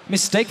of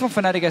mistake from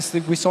Fnatic as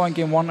we saw in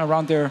game 1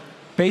 around their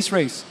base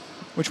race,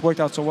 which worked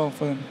out so well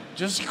for them.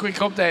 Just a quick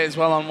update as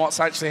well on what's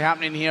actually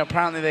happening here.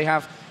 Apparently they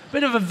have a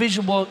bit of a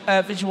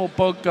visual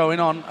bug going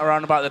on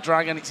around about the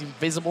dragon. It's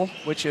invisible,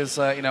 which is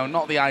you know,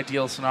 not the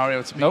ideal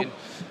scenario to be in.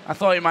 I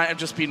thought it might have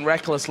just been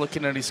Rekkles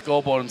looking at his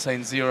scoreboard and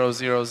saying 0,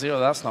 0, 0.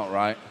 That's not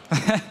right.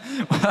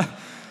 Well,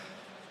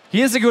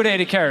 he is a good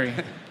AD carry,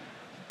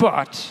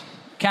 but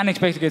can't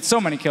expect to get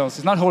so many kills.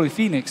 It's not Holy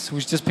Phoenix,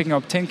 who's just picking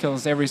up 10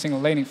 kills every single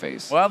laning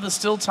phase. Well, there's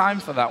still time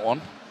for that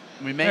one.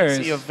 We may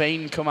see a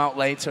Vayne come out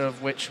later,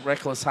 of which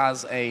Rekkles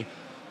has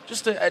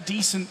just a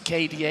decent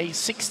KDA,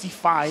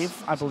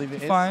 65, I believe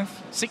it is.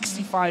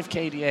 65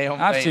 KDA on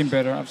Vayne. I've seen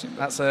better.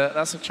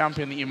 That's a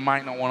champion that you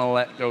might not want to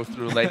let go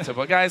through later.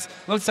 But guys,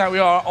 looks like we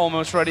are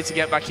almost ready to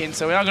get back in,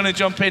 so we are going to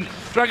jump in.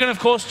 Dragon, of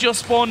course, just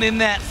spawned in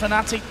there.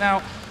 Fnatic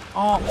now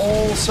are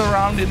all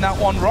surrounding that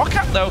one.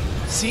 Roccat, though,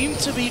 seem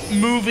to be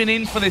moving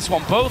in for this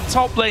one. Both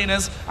top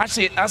laners.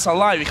 Actually, that's a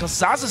lie, because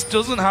Xaxus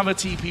doesn't have a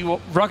TP.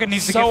 Roccat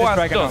needs to get this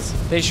dragon up.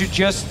 They should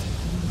just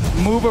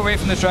move away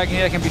from the dragon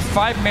here. There can be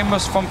 5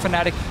 members from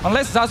Fnatic.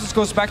 Unless Xaxus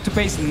goes back to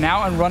base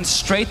now and runs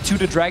straight to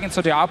the dragon,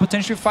 so there are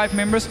potentially 5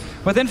 members.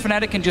 But then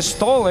Fnatic can just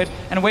stall it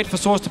and wait for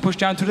sOAZ to push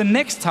down to the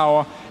next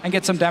tower and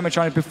get some damage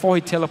on it before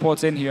he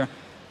teleports in here.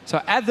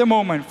 So at the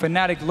moment,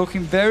 Fnatic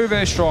looking very,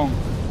 very strong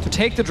to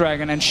take the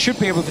dragon and should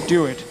be able to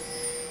do it.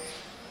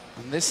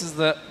 And this is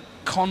the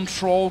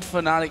controlled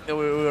Fnatic that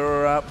we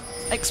were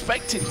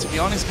expecting, to be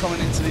honest, coming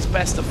into this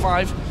best of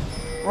 5.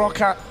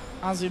 Roccat,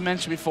 as we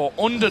mentioned before,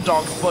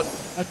 underdog, but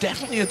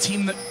definitely a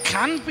team that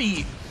can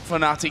beat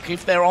Fnatic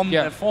if they're on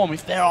their form,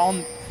 if they're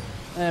on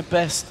their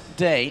best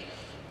day,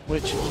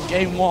 which in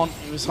game 1,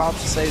 it was hard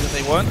to say that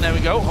they weren't. There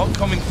we go, Hawk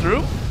coming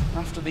through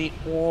after the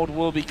ward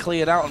will be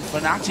cleared out, and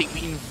Fnatic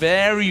being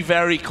very,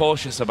 very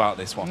cautious about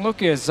this one. Look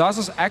here,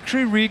 Xaxus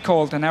actually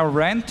recalled and now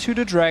ran to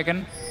the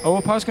dragon.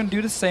 Overpow's going to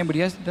do the same, but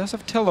he does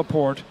have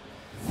teleport.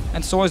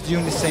 And sOAZ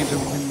doing the same, so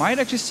we might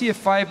actually see a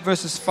 5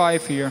 versus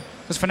 5 here.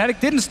 Because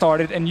Fnatic didn't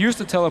start it and used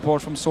the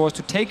teleport from sOAZ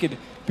to take it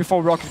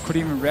before Roccat could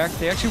even react.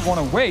 They actually want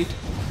to wait.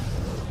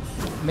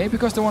 Maybe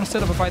because they want to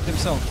set up a fight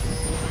themselves.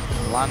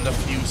 Land a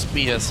few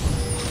spears.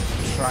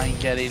 Try and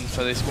get in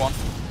for this one.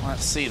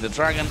 Let's see, the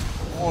dragon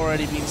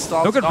already been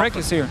started. Look at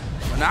Rekkles here.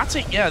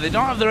 Fnatic, yeah, they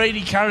don't have their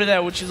AD carry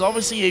there, which is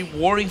obviously a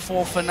worry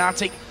for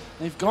Fnatic.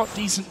 They've got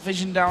decent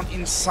vision down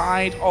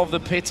inside of the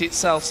pit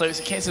itself, so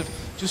it's a case of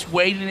just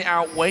waiting it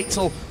out, wait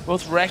till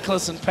both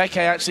Rekkles and xPeke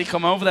actually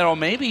come over there, or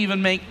maybe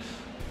even make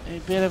a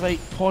bit of a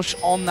push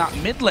on that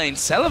mid lane.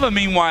 Celaver,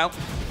 meanwhile,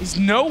 is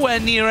nowhere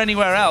near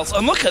anywhere else.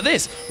 And look at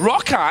this,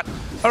 Roccat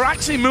are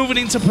actually moving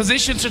into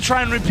position to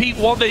try and repeat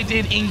what they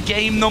did in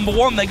game number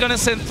 1. They're going to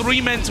send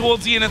 3 men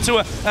towards the inner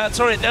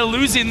turret. They're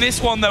losing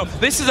this one, though.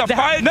 This is a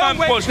 5-man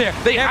push.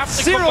 They have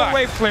to come back.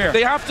 Wave clear.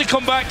 They have to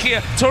come back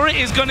here. Turret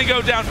is going to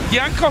go down.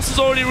 Jankos is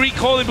already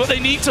recalling, but they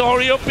need to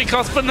hurry up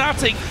because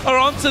Fnatic are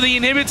onto the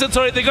inhibitor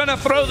turret. They're going to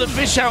throw the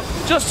fish out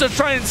just to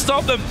try and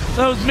stop them.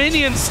 Those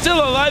minions still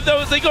alive,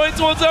 though, as they go in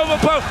towards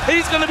Overpow.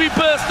 He's going to be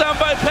burst down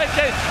by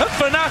xPeke, and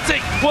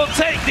Fnatic will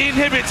take the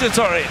inhibitor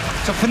turret.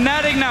 So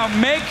Fnatic now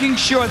making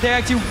sure they're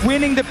actually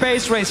winning the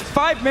base race.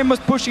 5 members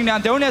pushing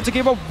down. They only have to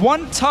give up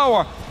 1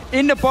 tower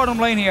in the bottom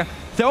lane here.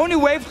 The only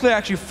wave clear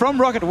actually from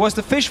Roccat was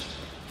the fish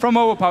from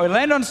Overpow. He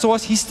landed on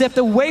sOAZ. He stepped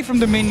away from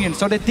the minions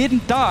so they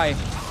didn't die.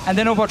 And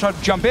then Overpow tried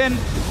to jump in.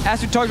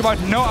 As we talked about,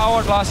 no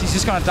hourglass. He's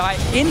just going to die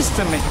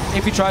instantly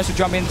if he tries to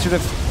jump into the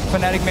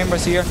Fnatic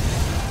members here.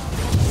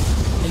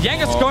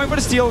 Jankos going for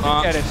the steal,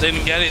 didn't get it.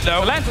 Didn't get it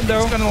though. Lantern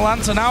though. He's going to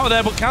lantern out of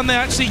there, but can they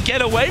actually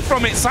get away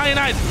from it?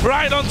 Cyanide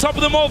right on top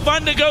of them all.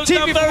 VandeR goes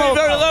down very,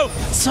 very low.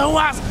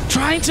 sOAZ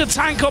trying to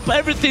tank up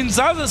everything.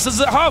 Xaxus is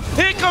at half.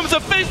 Here comes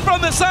a fish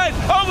from the side.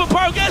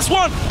 Overpow gets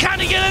one. Can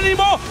he get any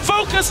more?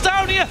 Focus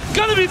down here.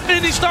 Gonna be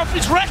finished off.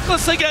 It's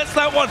Rekkles against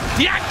that one.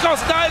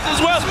 Jankos dies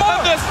as well.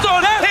 And the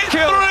stun hit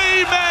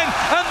 3 men.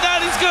 And that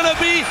is gonna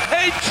be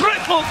a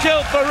triple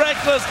kill for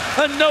Rekkles.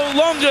 And no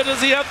longer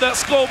does he have that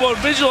scoreboard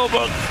visual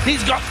book.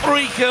 He's got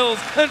 3 kills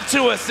and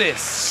 2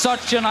 assists.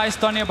 Such a nice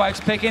stun here by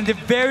xPeke. In the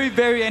very,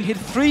 very end, hit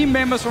 3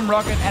 members from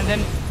Roccat, and then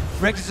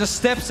Rekkles just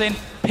steps in,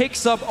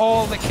 picks up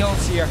all the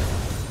kills here.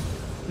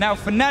 Now,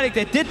 Fnatic,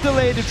 they did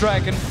delay the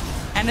dragon,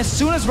 and as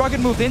soon as Roccat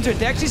moved into it,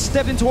 they actually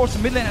stepped in towards the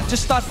mid lane and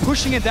just start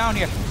pushing it down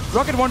here.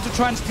 Roccat wanted to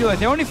try and steal it.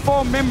 They're only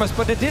 4 members,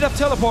 but they did have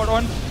teleport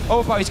on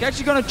Overpow. He's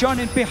actually going to join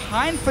in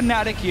behind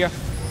Fnatic here,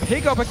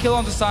 pick up a kill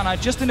on the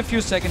Cyanide just in a few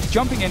seconds,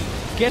 jumping in,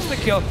 gets the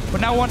kill, but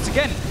now once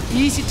again,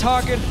 easy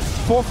target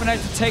for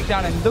Fnatic to take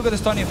down, and look at the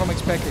stun here from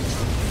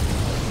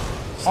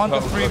xPeke. On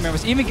the 3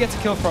 members, even gets a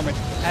kill from it,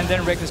 and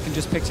then Rekkles can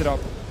just pick it up.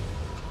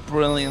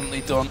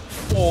 brilliantly done.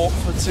 4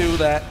 for 2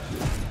 there.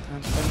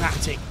 And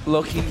Fnatic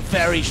looking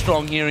very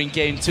strong here in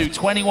game 2.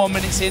 21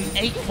 minutes in,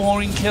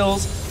 8-4 in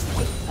kills,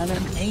 and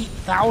an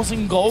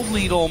 8,000 gold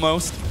lead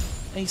almost.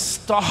 A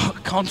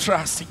stark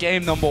contrast to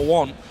game number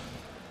 1.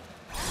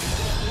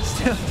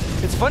 Still,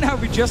 it's funny how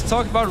we just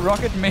talked about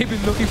Roccat maybe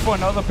looking for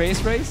another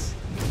base race,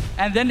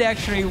 and then they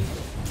actually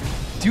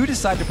do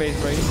decide to base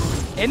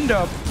race, end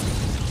up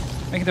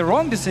making the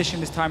wrong decision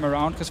this time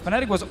around, because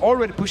Fnatic was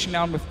already pushing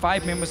down with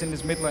 5 members in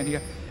this mid lane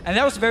here. And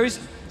that was a very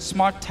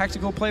smart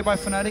tactical play by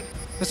Fnatic,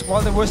 because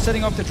while they were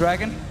setting up the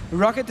dragon,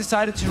 Roccat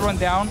decided to run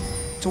down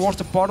towards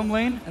the bottom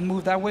lane and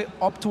move that way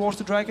up towards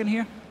the dragon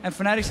here. And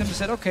Fnatic simply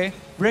said, okay,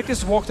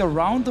 Rekkles walked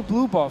around the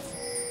blue buff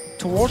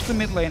towards the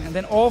mid lane, and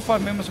then all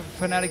 5 members of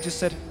Fnatic just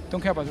said, don't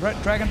care about the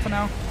dragon for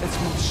now,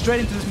 let's move straight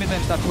into this mid lane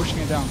and start pushing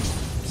it down.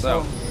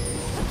 So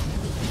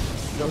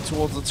go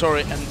towards the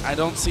turret, and I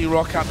don't see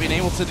Roccat being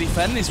able to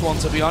defend this one,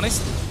 to be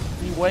honest.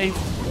 The wave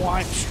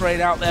wiped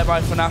straight out there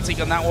by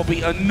Fnatic, and that will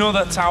be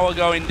another tower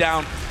going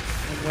down.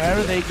 And where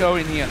are they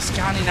going here?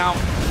 Scanning out,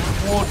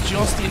 Ward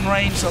just in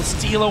range, they'll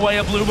steal away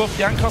a blue buff.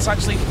 Jankos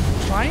actually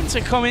trying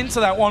to come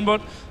into that one,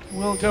 but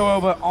will go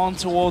over on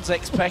towards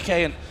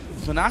xPeke, and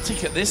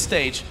Fnatic at this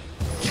stage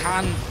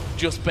can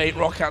just bait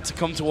Roccat to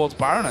come towards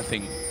Baron, I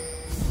think.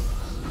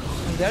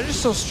 And they're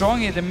just so strong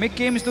here. The mid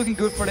game is looking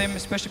good for them,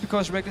 especially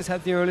because Rekkles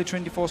had the early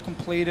Trinity Force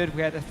completed.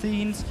 We had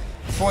Athenes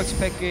before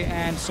xPeke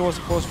and sOAZ,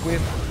 of course,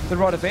 with the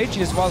Rod of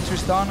Ages, while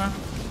Tristana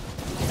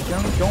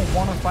generally don't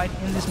want to fight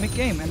in this mid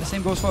game. And the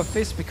same goes for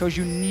Fizz, because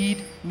you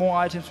need more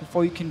items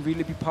before you can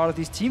really be part of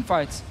these team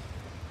fights.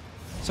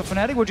 So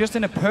Fnatic were just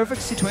in a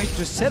perfect situation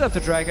to set up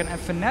the dragon, and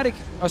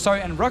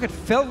Roccat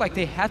felt like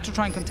they had to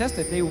try and contest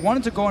it. They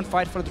wanted to go and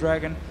fight for the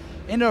dragon.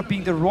 Ended up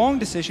being the wrong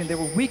decision. They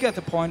were weak at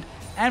the point,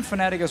 and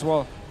Fnatic as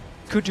well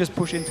could just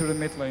push into the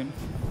mid lane.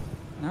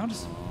 Now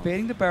just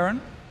baiting the Baron.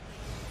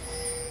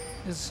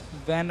 Is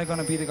VandeR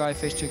gonna be the guy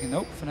face checking?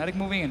 Nope, Fnatic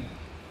moving in.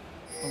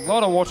 A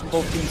lot of watch from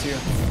both teams here.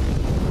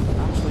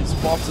 Actually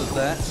spotted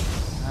there,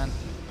 and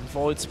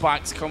Void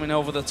Spikes coming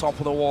over the top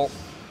of the wall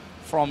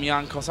from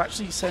Jankos,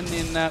 actually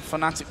sending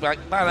Fnatic back.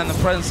 That and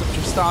the presence of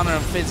Tristana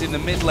and Fizz in the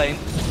mid lane.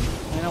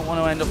 They don't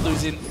want to end up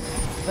losing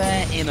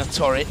their inner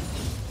turret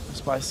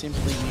just by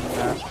simply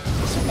being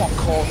somewhat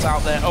caught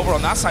out there. Over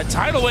on that side,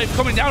 Tidal Wave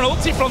coming down,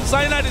 ulti from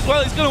Cyanide as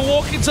well. He's going to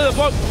walk into the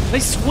block.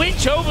 They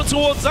switch over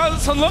towards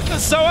Xaxus, and look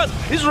at sOAZ.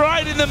 He's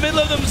right in the middle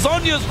of them.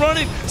 Zonya's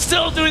running,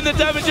 still doing the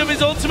damage of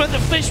his ultimate. The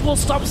fish will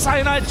stop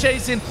Cyanide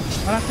chasing.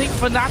 And I think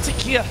Fnatic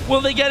here,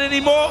 will they get any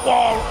more?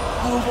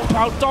 Whoa,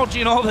 Overpow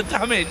dodging all the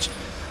damage.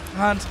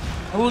 And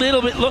a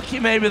little bit lucky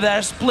maybe there,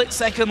 a split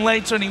second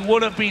later, and he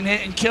would have been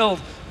hit and killed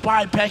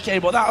by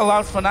Peke, but that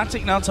allowed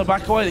Fnatic now to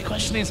back away. The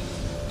question is,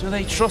 do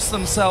they trust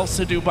themselves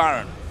to do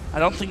Baron? I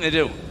don't think they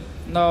do.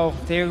 No,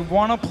 they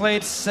want to play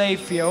it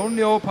safe here.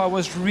 Only Overpow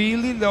was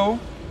really low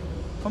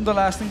from the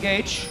last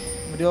engage.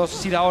 But you also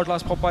see the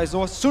Hourglass pop by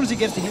sOAZ. As soon as he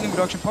gets the healing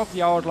reduction, pop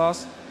the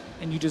Hourglass,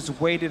 and you just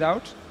wait it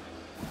out,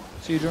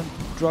 so you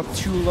don't drop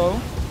too low.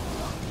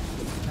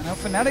 And now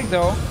Fnatic,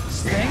 though,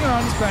 staying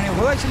around this Baron here.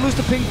 Will actually lose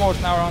the pink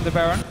wards now around the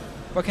Baron,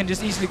 but can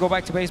just easily go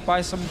back to base,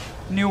 buy some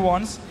new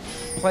ones,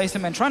 place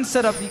them, and try and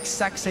set up the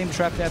exact same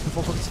trap they had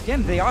before. Because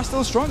again, they are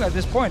still stronger at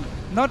this point.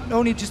 Not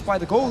only just by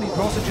the goal lead, but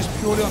also just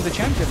purely on the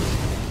champion.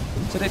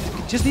 So they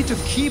just need to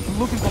keep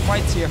looking for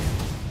fights here.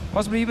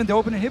 Possibly even the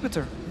open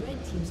inhibitor.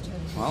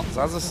 Well,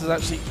 Xaxus is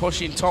actually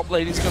pushing top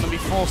lane. He's going to be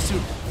forced to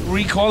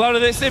recall out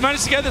of this. They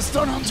managed to get the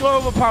stun onto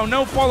Overpow.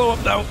 No follow-up,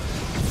 though.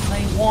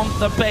 They want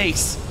the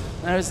base.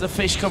 There's the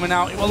fish coming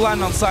out. It will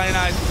land on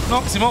Cyanide.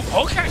 Knocks him up.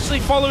 Hook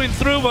actually following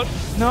through, but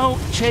no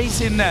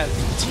chase in there.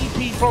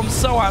 TP from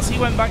sOAZ. He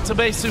went back to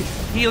base to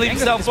heal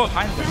himself up.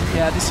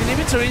 Yeah, this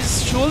inhibitor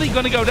is surely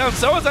going to go down.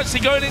 sOAZ actually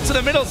going into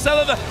the middle.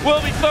 Celaver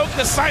will be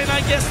focused.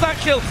 Cyanide gets that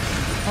kill.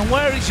 And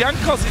where is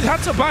Jankos? He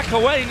had to back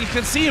away, and you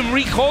can see him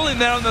recalling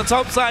there on the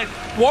top side.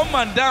 One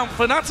man down.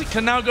 Fnatic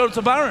can now go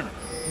to Baron.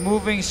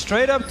 Moving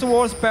straight up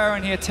towards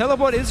Baron here.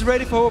 Teleport is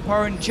ready for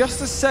Overpower in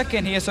just a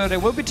second here, so there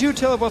will be 2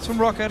 teleports from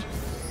Roccat.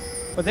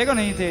 But they're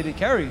gonna need the AD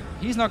carry.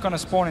 He's not gonna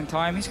spawn in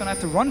time. He's gonna have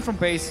to run from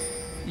base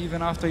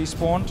even after he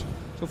spawned.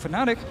 So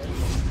Fnatic,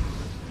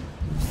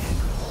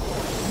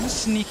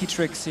 sneaky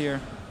tricks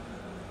here.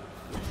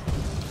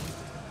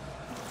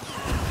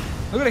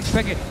 Look at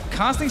xPeke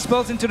casting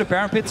spells into the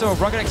Baron pit, so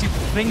Roccat actually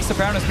thinks the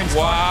Baron has been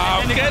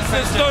spawned. Wow, gets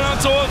the stun on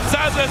towards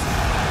Xaxus.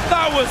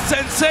 That was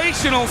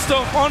sensational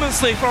stuff,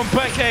 honestly, from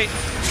Peke,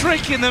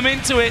 tricking them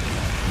into it.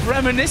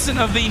 Reminiscent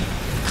of the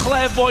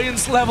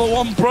clairvoyance level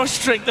 1 brush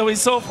trick that we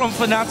saw from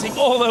Fnatic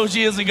all those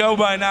years ago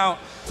by now.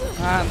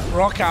 And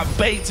Roccat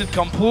baited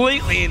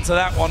completely into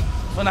that one.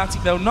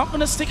 Fnatic, though, not going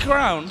to stick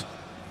around.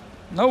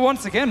 No,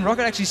 once again,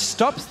 Roccat actually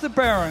stops the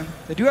Baron.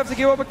 They do have to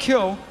give up a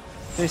kill.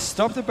 They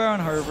stop the Baron,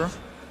 however.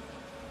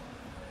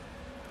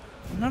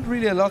 Not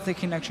really a lot they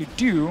can actually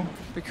do,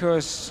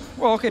 because,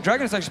 well, okay,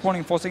 Dragon is actually spawning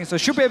in 4 seconds, so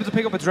should be able to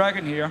pick up a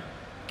Dragon here.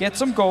 Get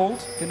some gold.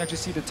 Didn't actually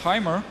see the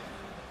timer.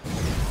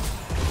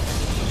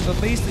 So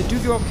at least they do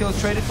give up kills,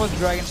 traded for the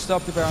Dragon,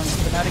 stop the Baron.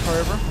 Fnatic,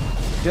 however,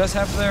 He does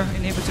have their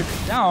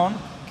inhibitor down.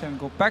 Can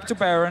go back to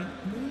Baron,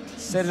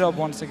 set it up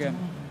once again.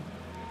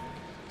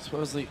 I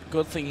suppose the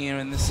good thing here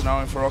in this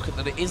scenario for Roccat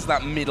that it is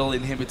that middle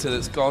inhibitor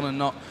that's gone and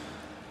not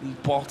the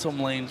bottom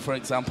lane, for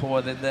example,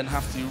 where they then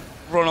have to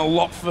run a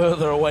lot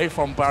further away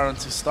from Baron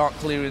to start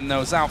clearing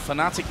those out.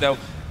 Fnatic, though,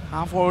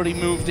 have already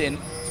moved in.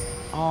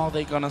 Are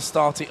they going to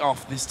start it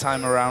off this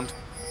time around?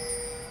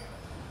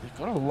 They've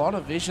got a lot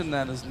of vision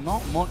there. There's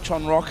not much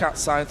on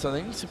Rockat's side, so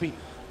they need to be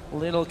a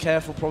little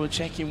careful, probably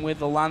checking with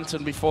the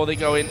Lantern before they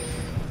go in.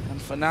 And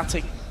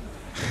Fnatic,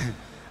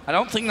 I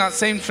don't think that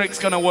same trick's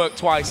going to work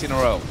twice in a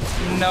row.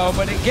 No,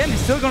 but again,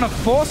 it's still going to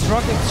force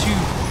Roccat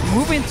to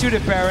move into the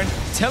Baron,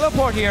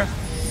 teleport here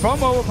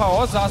from Overpow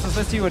or Xaxus.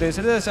 Let's see what it is.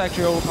 It is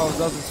actually Overpow.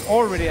 Xaxus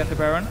already at the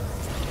Baron.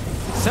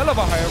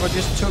 Celaver, however,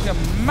 just took a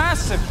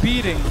massive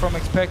beating from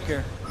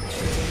xPeke.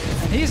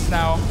 And he's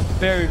now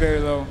very, very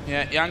low.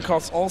 Yeah,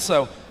 Jankos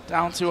also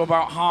down to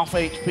about half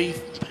HP.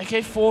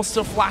 Peke forced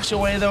to flash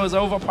away though as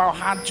Overpow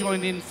had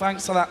joined in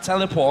thanks to that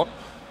teleport.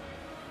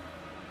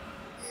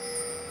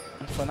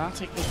 And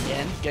Fnatic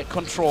again get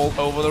control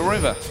over the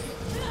river.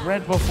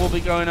 Red buff will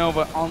be going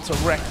over onto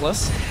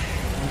Rekkles.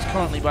 He's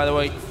currently, by the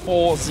way,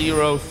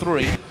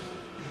 4-0-3.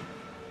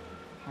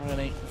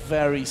 Really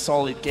very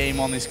solid game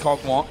on this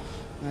Kog'Maw.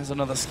 There's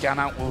another scan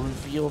out, will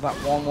reveal that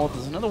one more.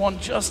 There's another one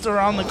just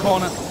around the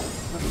corner.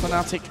 And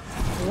Fnatic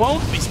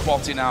won't be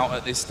spotting out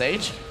at this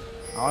stage.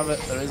 However,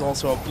 there is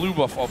also a blue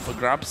buff up for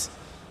grabs.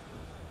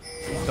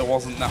 If there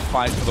wasn't that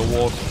fight for the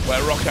ward where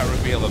Roccat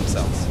reveal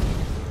themselves.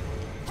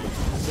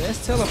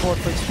 There's teleport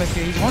for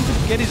xPeke. He wants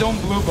to get his own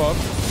blue buff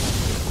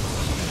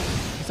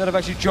instead of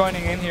actually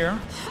joining in here.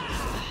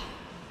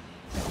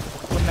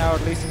 But now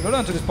at least he can go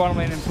down to this bottom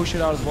lane and push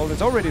it out as well.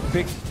 There's already a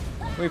big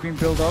wave being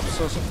built up,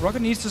 so Roccat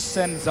needs to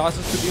send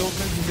Xaxus to deal with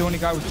it. He's the only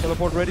guy with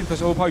teleport ready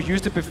because Overpow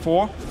used it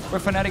before, where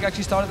Fnatic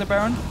actually started the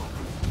Baron.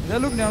 They're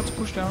looking down to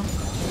push down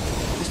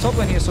this top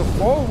lane here, so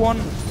 4-1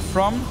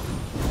 from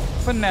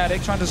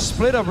Fnatic, trying to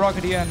split up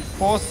Roccat here and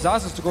force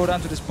Xaxus to go down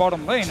to this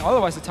bottom lane,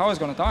 otherwise the tower is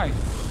going to die.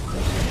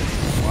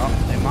 Well,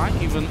 they might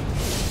even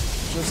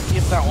just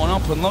give that one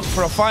up and look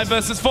for a 5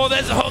 versus 4.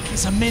 There's a hook,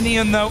 it's a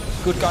minion though.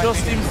 Good guy.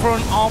 Just in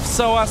front of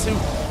sOAZ,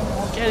 who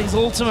will get his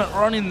ultimate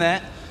running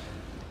there.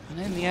 And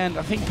in the end,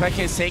 I think Peke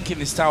is taking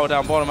this tower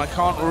down bottom. I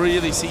can't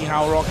really see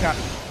how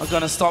Roccat are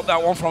going to stop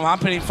that one from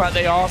happening. In fact,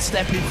 they are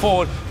stepping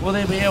forward. Will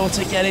they be able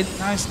to get in?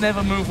 Nice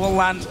never move will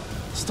land.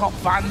 Stop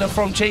VandeR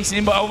from chasing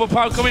him, but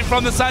Overpow coming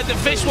from the side. The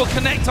fish will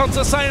connect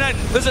onto Cyanide.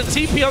 There's a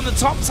TP on the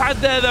top side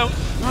there, though.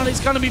 And it's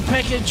going to be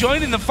Peke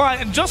joining the fight.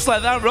 And just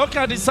like that,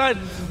 Roccat decide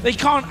they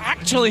can't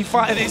actually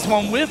fight this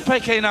one with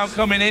Peke now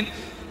coming in.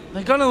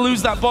 They're going to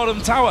lose that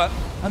bottom tower.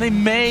 And they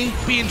may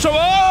be in trouble.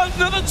 Oh,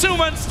 another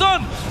 2-man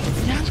stun!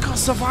 Jankos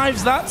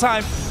survives that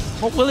time.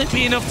 But will it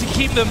be enough to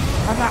keep them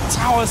and that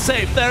tower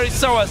safe? There is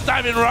sOAZ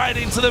diving right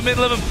into the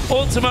middle of them.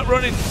 Ultimate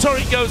running.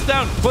 Turret goes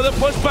down. With a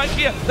pushback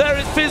here. There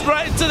is Fizz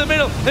right into the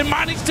middle. They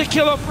managed to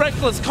kill off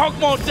Rekkles.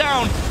 Kog'Maw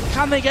down.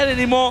 Can they get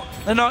any more?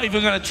 They're not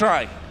even going to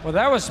try. Well,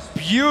 that was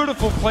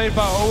beautiful played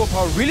by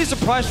Overpow. Really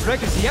surprised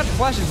Rekkles. He had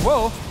flash as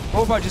well.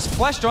 Overpow just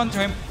flashed onto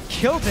him,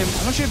 killed him.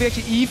 I'm not sure if he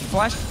actually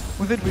flashed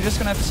with it. We're just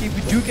going to have to see if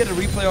we do get a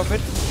replay of it.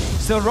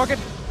 Still, Roccat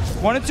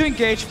wanted to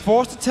engage,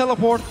 forced to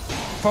teleport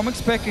from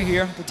xPeke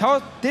here. The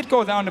tower did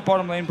go down the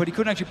bottom lane, but he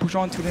couldn't actually push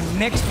on to the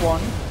next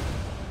one.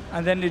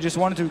 And then they just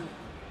wanted to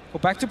go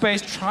back to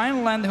base, try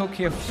and land the hook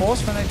here,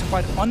 force Fnatic to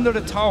fight under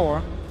the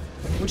tower,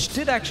 which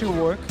did actually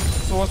work.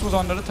 sOAZ was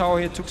under the tower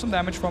here, took some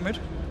damage from it.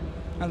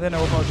 And then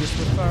Overpow just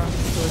with so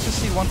let's just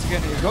see once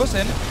again. He goes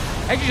in,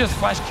 actually just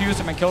flash Qs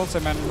him and kills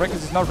him, and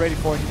Rekkles is not ready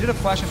for it. He did a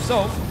flash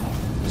himself,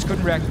 just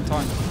couldn't react in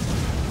time.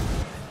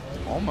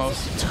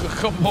 Almost took a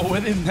couple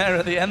with him there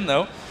at the end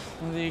though.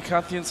 The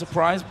Cathian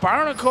surprise.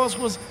 Baron, of course,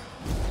 was,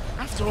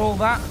 after all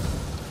that,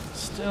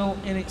 still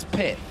in its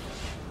pit.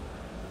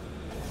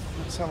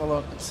 Let's have a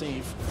look and see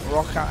if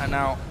Roccat are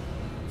now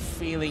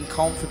feeling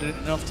confident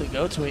enough to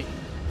go to it.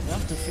 You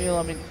have to feel,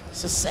 I mean,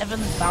 it's a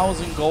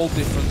 7,000 gold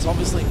difference.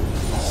 Obviously,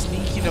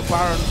 sneaking a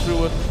Baron through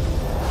would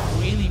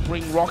really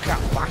bring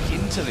Roccat back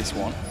into this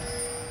one.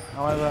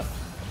 However,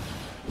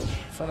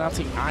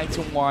 Fnatic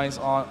item-wise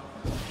are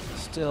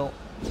still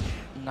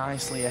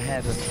nicely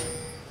ahead. And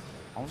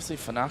obviously,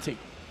 Fnatic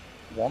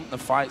want the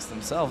fights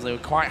themselves. They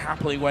quite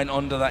happily went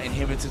under that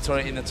inhibitor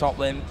turret in the top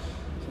lane.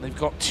 So they've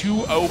got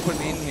 2 open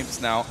inhibs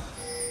now.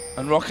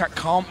 And Roccat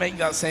can't make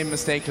that same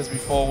mistake as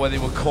before where they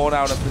were caught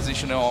out of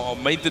position or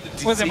made the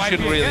decision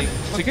really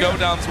to go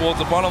down towards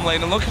the bottom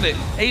lane. And look at it,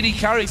 AD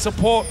carry,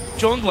 support,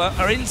 jungler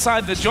are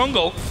inside the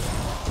jungle.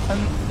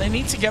 And they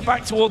need to get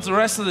back towards the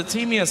rest of the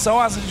team here.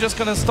 sOAZ is just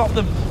going to stop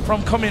them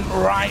from coming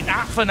right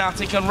at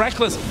Fnatic. And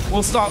Rekkles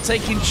will start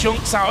taking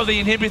chunks out of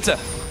the inhibitor.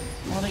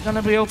 Are they going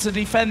to be able to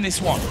defend this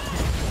one?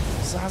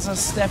 Xaxus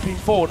stepping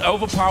forward.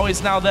 Overpow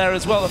is now there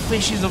as well. The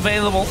fish is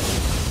available.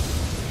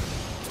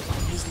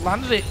 He's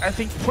landed it, I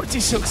think, pretty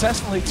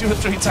successfully 2 or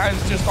 3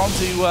 times just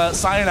onto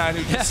Cyanide,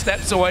 who just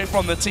steps away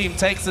from the team,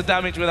 takes the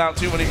damage without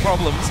too many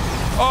problems.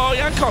 Oh,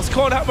 Jankos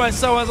caught out by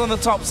sOAZ on the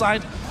top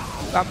side.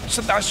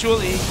 That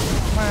surely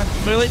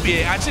Will it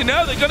be? Actually,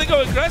 no, they're going to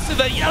go aggressive.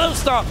 Their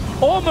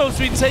YellOwStaR almost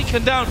been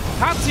taken down.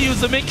 Had to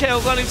use the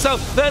mid-kills on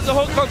himself. There's a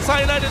hook on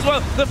Cyanide as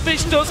well. The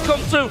fish does come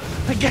through.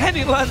 Again,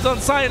 it lands on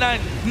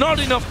Cyanide. Not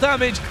enough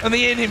damage, and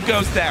the in-him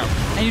goes down.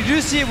 And you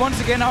do see once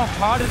again how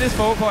hard it is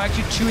for Overpow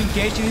actually to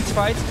engage in these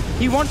fights.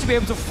 He wants to be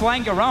able to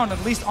flank around,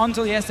 at least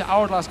until he has the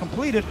Hourglass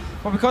completed.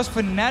 But because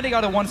Fnatic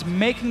are the ones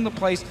making the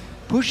plays,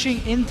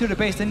 pushing into the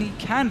base, then he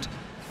can't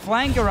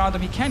flank around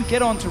them. He can't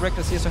get onto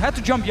Rekkles here, so had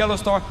to jump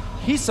YellOwStaR.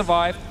 He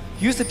survived,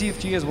 used the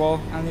DFG as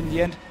well, and in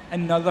the end,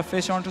 another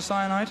fish onto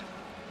Cyanide.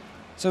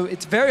 So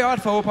it's very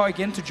hard for Overpow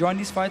again to join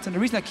these fights, and the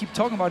reason I keep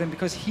talking about him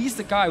because he's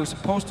the guy who's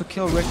supposed to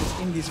kill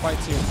Rekkles in these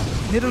fights here.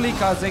 Nidalee,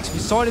 Kha'Zix, we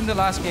saw it in the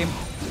last game.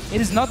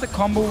 It is not the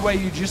combo where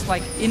you just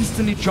like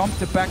instantly jump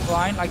the back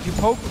line, like you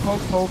poke,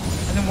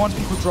 and then once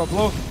people drop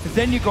low,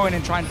 then you go in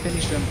and try and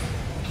finish them.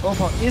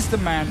 Overpow is the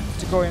man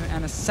to go in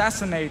and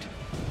assassinate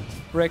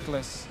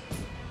Rekkles.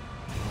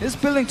 He's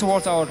building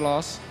towards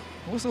Hourglass.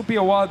 It will still be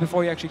a while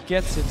before he actually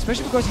gets it,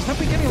 especially because he's not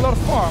been getting a lot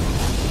of farm.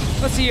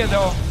 Let's see here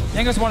though.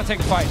 Jankos want to take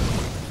a fight.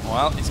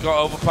 Well, he's got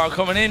Overpow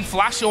coming in.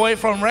 Flash away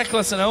from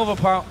Rekkles, and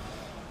Overpow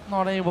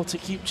not able to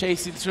keep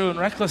chasing through. And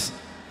Rekkles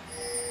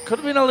could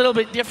have been a little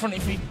bit different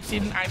if he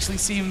didn't actually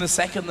see him the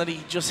second that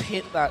he just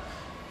hit that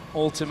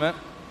ultimate.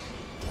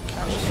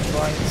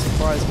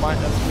 Surprise might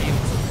have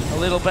been a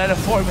little better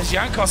for him as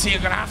Jankos here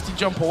going to have to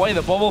jump away.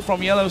 The bubble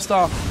from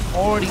YellOwStaR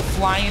already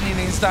flying in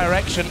his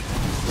direction.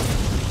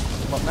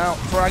 But now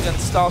Dragon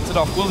started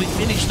off, will be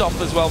finished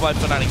off as well by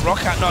Fnatic.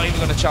 Roccat not even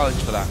going to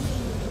challenge for that.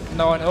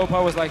 No, and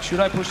Overpow was like, should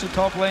I push the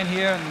top lane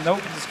here? And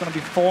nope, there's going to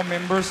be 4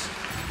 members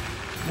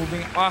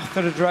moving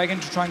after the Dragon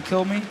to try and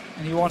kill me.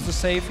 And he wants to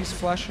save his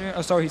flash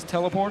here, sorry, his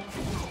teleport.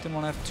 Didn't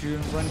want to have to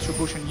run through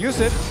bush and use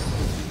it.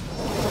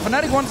 So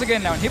Fnatic once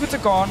again now, inhibits are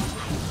gone.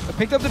 They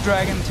picked up the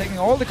Dragon, taking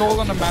all the gold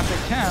on the map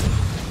they can.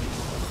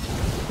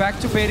 Back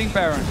to baiting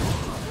Baron.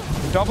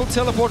 Double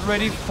teleport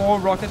ready for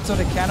Roccat so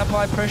they can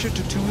apply pressure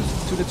to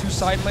the two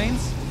side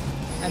lanes.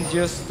 And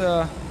just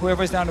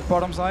whoever is down the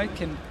bottom side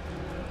can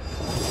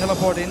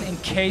teleport in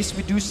case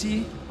we do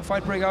see a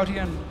fight break out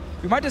here. And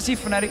we might just see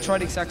Fnatic try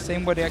the exact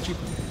same where they actually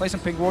play some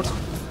pink wards,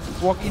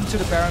 walk into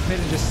the Baron pit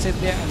and just sit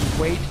there and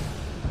wait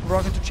for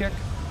Roccat to check.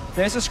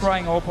 There's a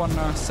scrying up on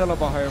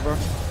Celaver, however.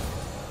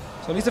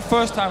 So at least the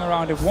first time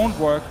around it won't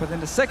work, but then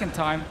the second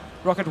time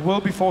Roccat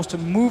will be forced to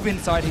move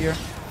inside here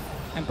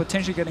and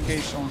potentially get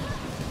engaged on.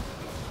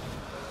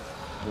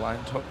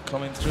 Blind hook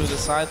coming through the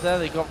side there.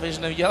 They got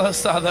vision of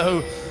YellOwStaR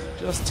though.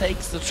 Just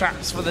takes the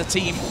traps for the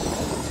team.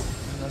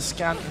 And the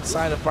scan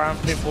inside of Baron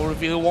Pit will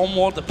reveal one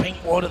ward. The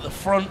pink ward at the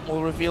front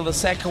will reveal the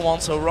second one.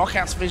 So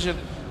Rockat's vision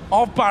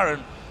of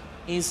Baron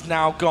is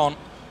now gone.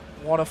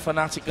 What are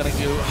Fnatic going to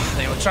do?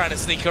 They were trying to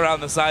sneak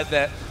around the side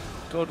there.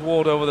 Good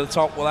ward over the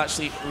top will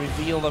actually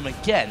reveal them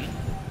again.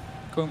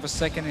 Going for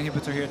second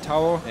inhibitor here.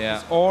 Tower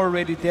is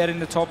already dead in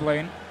the top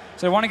lane.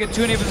 So they want to get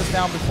 2 inhibitors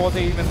down before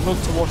they even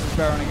look towards the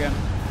Baron again.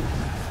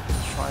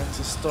 Trying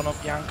to stun up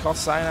Jankos.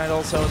 Cyanide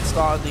also had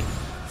started the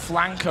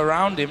flank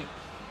around him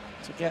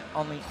to get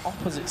on the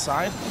opposite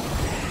side.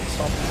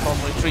 Stop him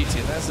from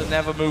retreating. There's the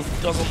never move.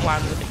 Doesn't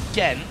land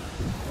again.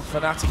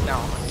 Fnatic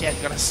now again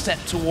going to step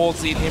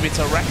towards the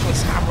inhibitor.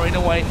 Rekkles hammering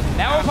away.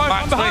 Now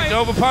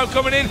Overpow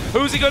coming in.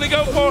 Who's he going to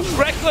go for?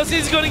 Rekkles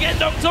is going to get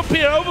knocked up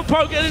here.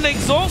 Overpow getting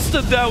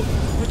exhausted though,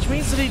 which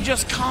means that he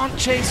just can't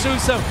chase through.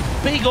 So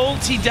big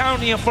ulti down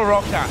here for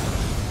Roccat.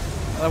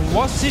 That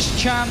was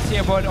his chance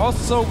here, but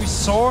also we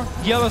saw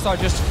YellOwStaR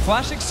just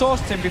flash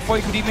exhaust him before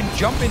he could even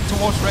jump in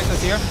towards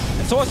Rekkles here.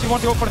 And sOAZ, you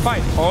want to go for the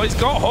fight. Oh, he's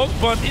got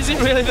hooked, but is it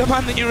really the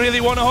man that you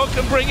really want to hook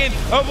and bring in?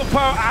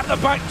 Overpow at the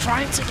back,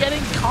 trying to get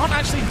in. Can't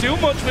actually do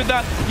much with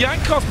that.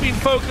 Jankos being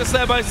focused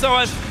there by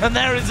sOAZ, and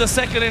there is the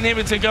second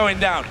inhibitor going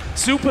down.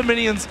 Super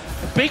minions,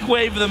 a big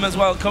wave of them as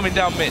well coming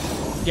down mid.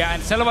 Yeah,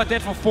 and Celaver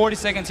dead for 40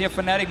 seconds here.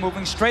 Fnatic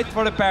moving straight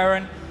for the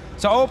Baron.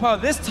 So Overpow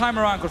this time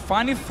around could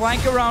finally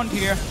flank around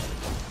here.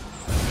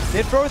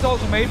 Did throw his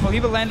ultimate, will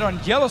even land on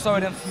YellOwStaR,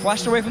 then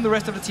flashed away from the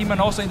rest of the team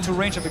and also into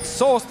range of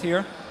exhaust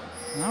here.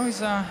 Now he's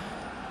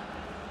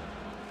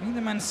being the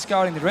man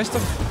scouting the rest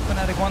of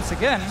Fnatic once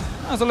again.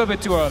 That was a little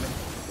bit too early.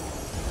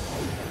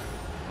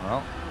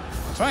 Well,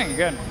 trying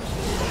again.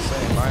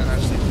 So might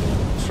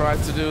actually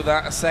tried to do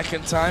that a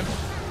second time.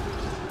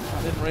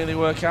 That didn't really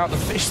work out. The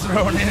fish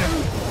thrown in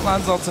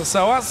lands onto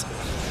sOAZ.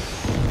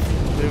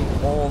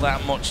 Do all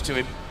that much to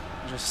him.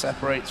 Just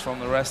separates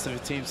from the rest of the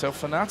team. So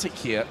Fnatic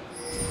here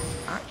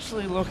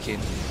actually looking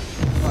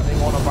like they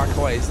want to back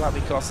away. Is that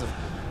because of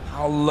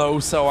how low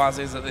sOAZ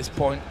is at this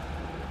point?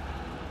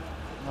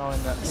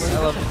 Knowing that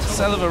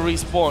Celaver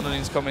respawned and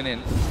he's coming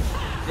in.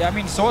 Yeah, I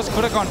mean, sOAZ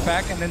could have gone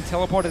back and then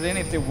teleported in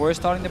if they were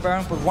starting the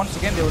Baron, but once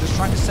again, they were just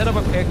trying to set up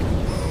a pick.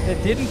 They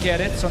didn't get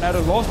it, so now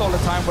they lost all the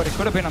time where they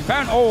could have been on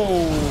Baron.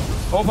 Oh!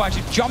 Overpow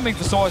actually jumping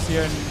for sOAZ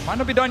here, and might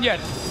not be done yet.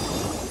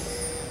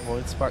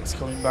 Voidspike's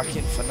coming back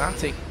in.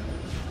 Fnatic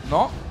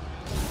not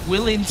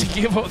willing to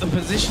give up the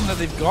position that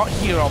they've got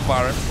here on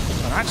Baron,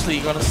 and actually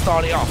going to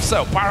start it off.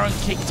 So Baron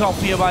kicked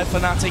off here by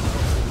Fnatic.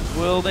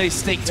 Will they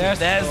stick to it?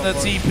 There's the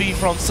TP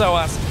from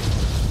sOAZ.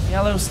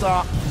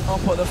 YellOwStaR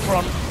up at the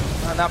front.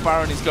 And that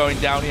Baron is going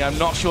down here. I'm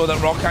not sure that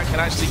Roccat can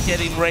actually get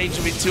in range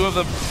of it. Two of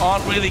them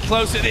aren't really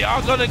close. They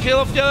are going to kill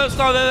off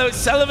YellOwStaR. There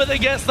it's Celaver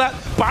that gets that.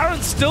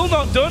 Baron's still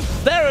not done.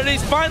 There it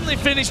is, finally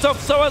finished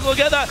off. sOAZ will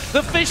get that.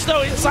 The fish,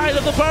 though, inside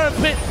of the Baron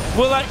pit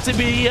will actually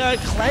be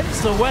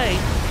cleansed away.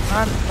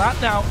 And that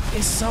now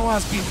is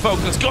sOAZ being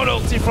focused. Good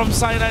ulti from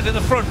Cyanide at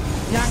the front.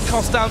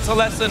 Jankos down to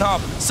less than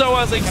half.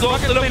 sOAZ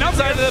exhausted up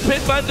inside of the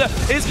pit.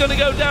 VandeR is going to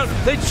go down.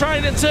 They're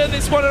trying to turn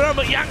this one around,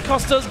 but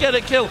Jankos does get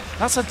a kill.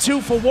 That's a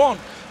 2-for-1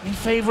 in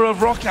favor of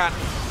Roccat.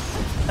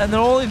 And they're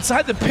all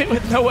inside the pit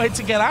with no way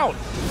to get out.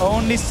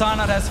 Only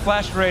Sona has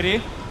flash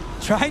ready.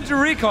 Trying to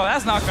recall.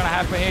 That's not going to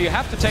happen here. You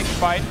have to take the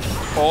fight.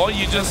 Or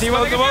you just see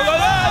what there's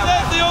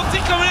the ulti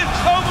coming in.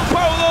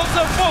 Overpow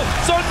also full.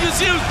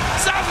 Sonya's used.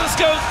 Xaxus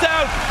goes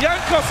down.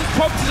 Jankos has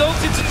popped his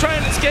ulti to try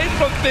and escape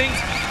from things.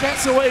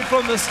 Gets away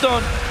from the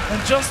stun.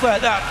 And just like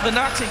that,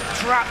 Fnatic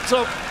trapped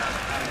up.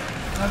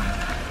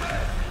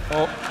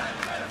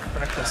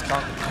 Rekkles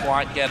can't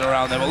quite get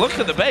around there. But look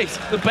at the base.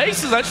 The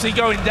base is actually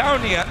going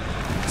down here.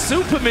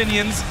 Super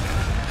minions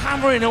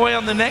hammering away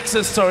on the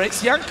Nexus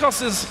turrets.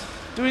 Jankos is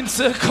doing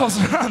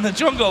circles around the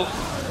jungle.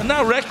 And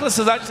now Rekkles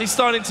is actually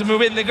starting to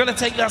move in. They're going to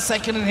take that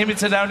second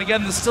inhibitor down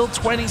again. There's still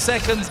 20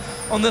 seconds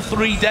on the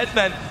 3 dead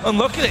men. And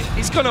look at it.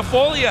 He's going to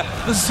fall here.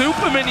 The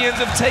super minions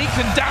have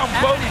taken down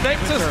both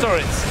Nexus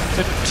turrets.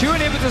 So 2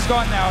 inhibitors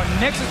gone now.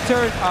 Nexus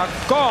turrets are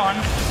gone.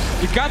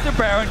 You got the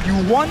Baron.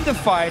 You won the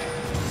fight.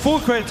 Full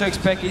credit to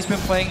xPeke. He's been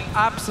playing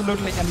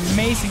absolutely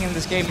amazing in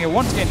this game here.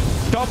 Once again,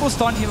 double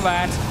stun he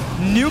lands,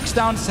 nukes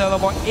down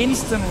Celaver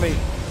instantly.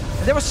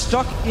 And they were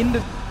stuck in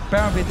the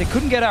Baron pit. They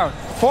couldn't get out.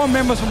 4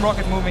 members from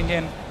Roccat moving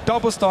in.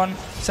 Double stun.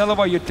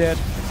 Celaver, you're dead.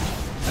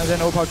 And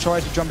then Overpow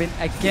tries to jump in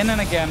again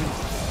and again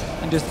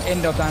and just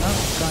end up down.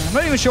 I'm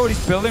not even sure what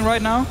he's building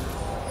right now.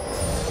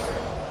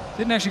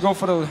 Didn't actually go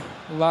for the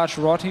large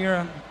rod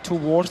here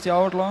towards the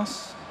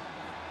Outlaws.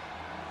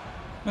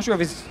 Not sure if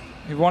he's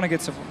he want to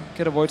get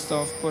a void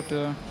stuff, but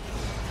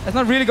it's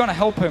not really going to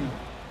help him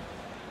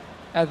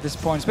at this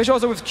point, especially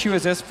also with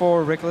QSS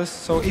for Rekkles.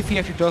 So if he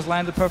actually does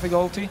land the perfect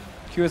ulti,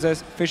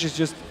 QSS fish is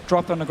just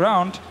dropped on the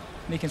ground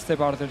and he can step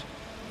out of it.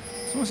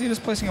 So we'll see this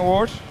placing a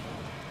ward.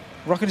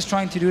 Roccat is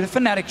trying to do the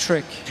Fnatic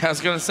trick. I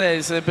was going to say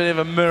it's a bit of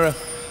a mirror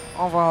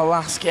of our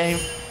last game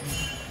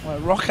where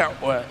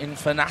Roccat were in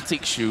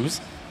Fnatic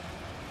shoes.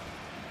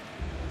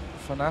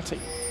 Fnatic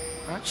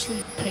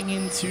actually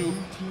pinging to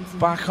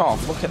back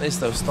off. Look at this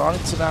though,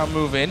 starting to now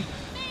move in.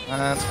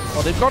 And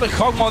well, they've got a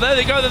Kog'Maw. There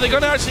they go. They're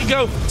going to actually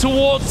go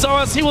towards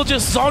sOAZ. He will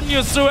just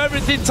Zonyas through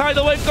everything.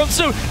 Tidal wave comes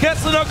through.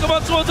 Gets the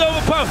knock-on towards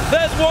Overpow.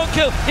 There's 1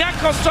 kill.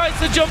 Jankos tries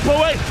to jump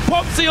away.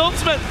 Pops the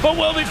ultimate, but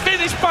will be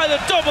finished by the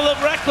double of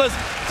Rekkles.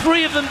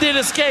 3 of them did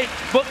escape,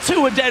 but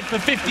 2 are dead for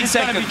 50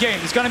 seconds.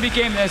 It's going to be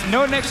game. There's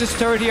no Nexus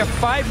turret here.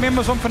 5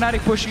 members from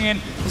Fnatic pushing in.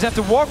 You just have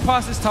to walk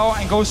past this tower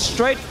and go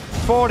straight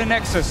for the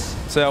Nexus.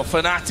 So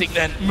Fnatic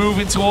then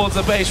moving towards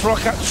the base.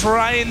 Roccat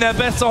trying their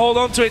best to hold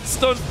on to it.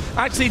 Stun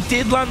actually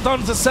did land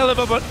onto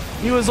Celaver, but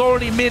he was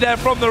already mid-air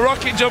from the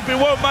rocket jump. It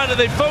won't matter.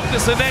 They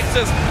focus the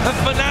Nexus, and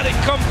Fnatic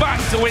come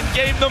back to win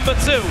game number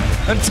 2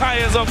 and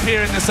tie us up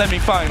here in the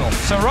semi-final.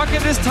 So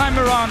Roccat this time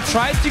around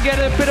tried to get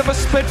a bit of a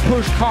split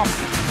push comp.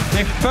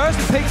 They first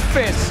picked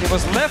Fizz. It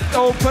was left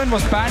open,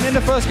 was banned in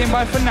the first game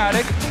by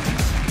Fnatic.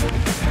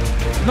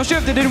 Not sure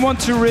if they didn't want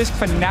to risk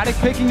Fnatic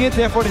picking it,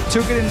 therefore they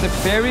took it in the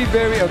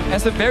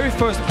as the very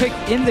first pick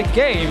in the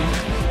game.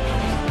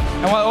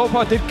 And while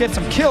Overpow did get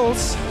some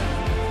kills,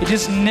 it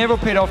just never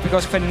paid off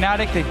because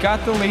Fnatic, they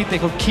got the lead, they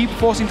could keep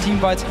forcing team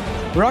fights.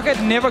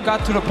 Roccat never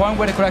got to the point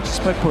where they could actually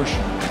split push.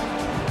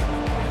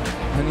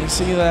 And you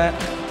see there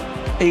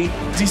a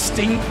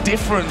distinct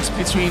difference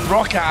between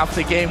Roccat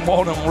after game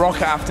 1 and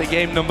Roccat after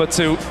game number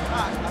 2.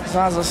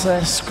 Xaxus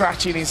there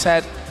scratching his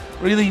head.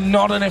 Really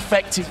not an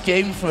effective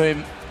game for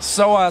him.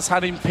 sOAZ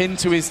had him pinned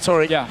to his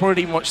turret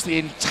pretty much the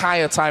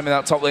entire time in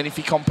that top lane. If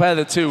you compare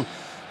the two,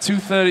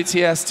 230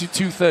 TS to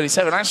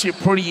 237, actually a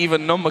pretty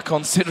even number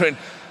considering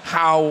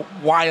how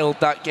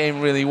wild that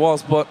game really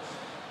was. But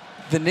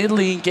the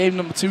Nidalee in game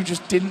number 2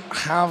 just didn't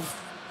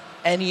have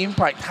any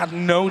impact, had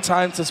no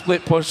time to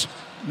split push.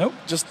 Nope,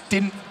 just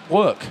didn't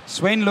work.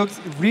 Swain looked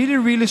really,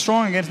 really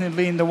strong against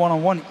Nidalee in the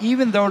one-on-one,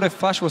 even though the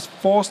flash was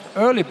forced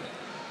early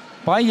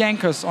by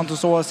Jankos onto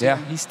sOAZ.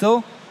 Yeah. He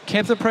still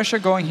kept the pressure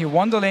going. He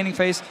won the laning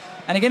phase.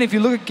 And again, if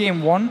you look at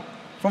game 1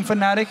 from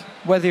Fnatic,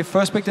 where they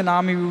first picked the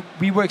Nami,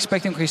 we were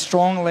expecting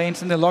strong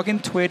lanes, and they log in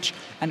Twitch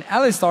and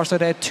LCS, so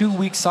they had 2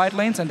 weak side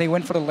lanes, and they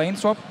went for the lane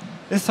swap.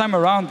 This time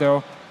around,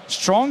 though,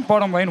 strong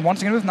bottom lane,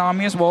 once again with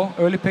Nami as well,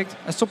 early picked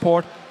as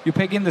support. You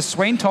pick in the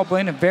Swain top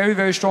lane, a very,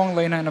 very strong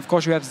laner, and of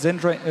course you have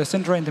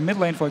Syndra in the mid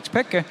lane for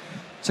xPeke.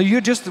 So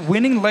you're just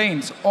winning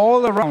lanes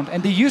all around,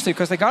 and they used it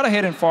because they got a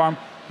hidden farm,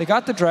 they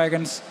got the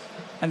dragons,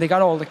 and they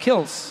got all the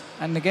kills.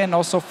 And again,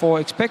 also for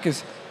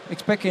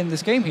xPeke in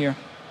this game here,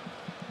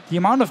 the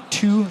amount of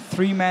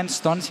 2-3-man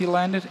stuns he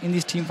landed in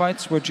these team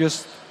fights were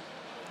just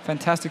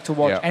fantastic to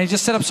watch. Yeah. And he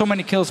just set up so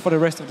many kills for the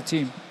rest of the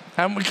team.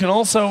 And we can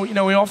also, you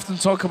know, we often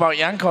talk about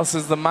Jankos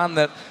as the man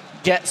that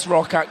gets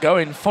Roccat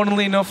going.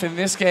 Funnily enough, in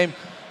this game,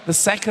 the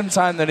second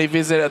time that he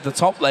visited the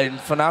top lane,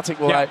 Fnatic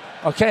were like,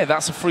 okay,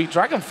 that's a free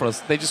dragon for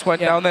us. They just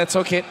went down there,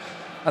 took it,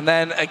 and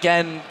then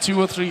again, 2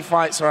 or 3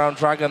 fights around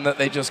dragon that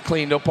they just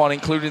cleaned up on,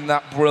 including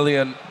that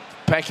brilliant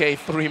Peke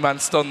 3-man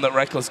stun that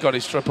Rekkles got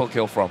his triple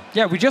kill from.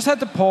 Yeah, we just had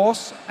the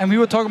pause, and we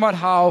were talking about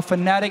how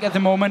Fnatic at the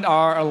moment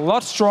are a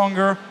lot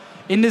stronger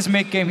in this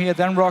mid game here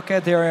than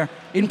Roccat. They're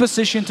in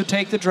position to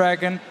take the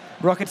dragon.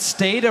 Roccat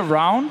stayed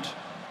around,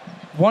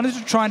 wanted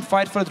to try and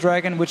fight for the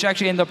dragon, which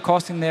actually ended up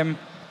costing them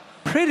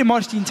pretty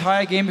much the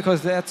entire game,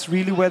 because that's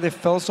really where they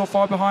fell so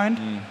far behind.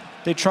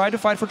 They tried to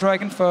fight for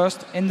dragon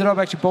first, ended up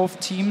actually both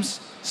teams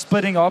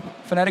splitting up.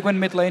 Fnatic went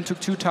mid lane, took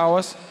 2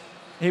 towers.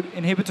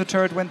 Inhibitor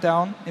turret went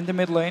down in the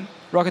mid lane.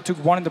 Roccat took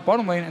 1 in the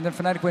bottom lane, and then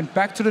Fnatic went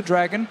back to the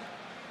dragon,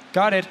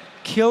 got it,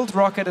 killed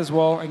Roccat as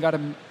well, and got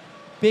a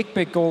big,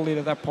 big goal lead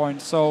at that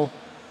point. So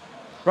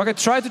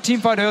Roccat tried to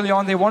teamfight early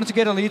on. They wanted to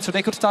get a lead so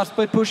they could start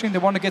split pushing. They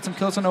wanted to get some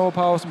kills on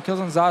Overpow, some kills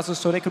on Xaxus,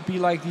 so they could be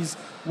like these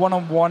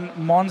one-on-one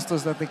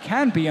monsters that they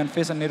can be on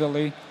Fizz and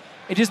Nidalee.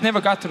 It just never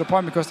got to the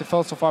point because they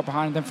fell so far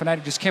behind. And then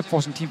Fnatic just kept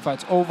forcing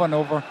teamfights over and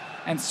over.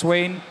 And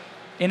Swain,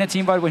 in a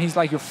teamfight when he's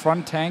like your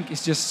front tank,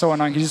 is just so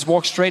annoying. He just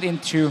walks straight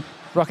into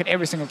Roccat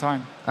every single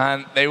time.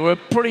 And they were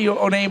pretty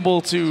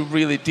unable to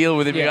really deal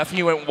with him. I think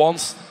he went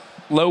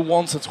low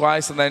once or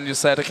twice, and then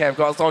just said, okay, I've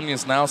got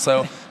Zhonya's now,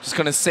 so just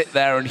going to sit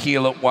there and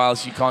heal up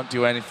whilst you can't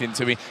do anything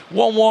to me.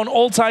 1-1,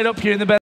 all tied up here in the best.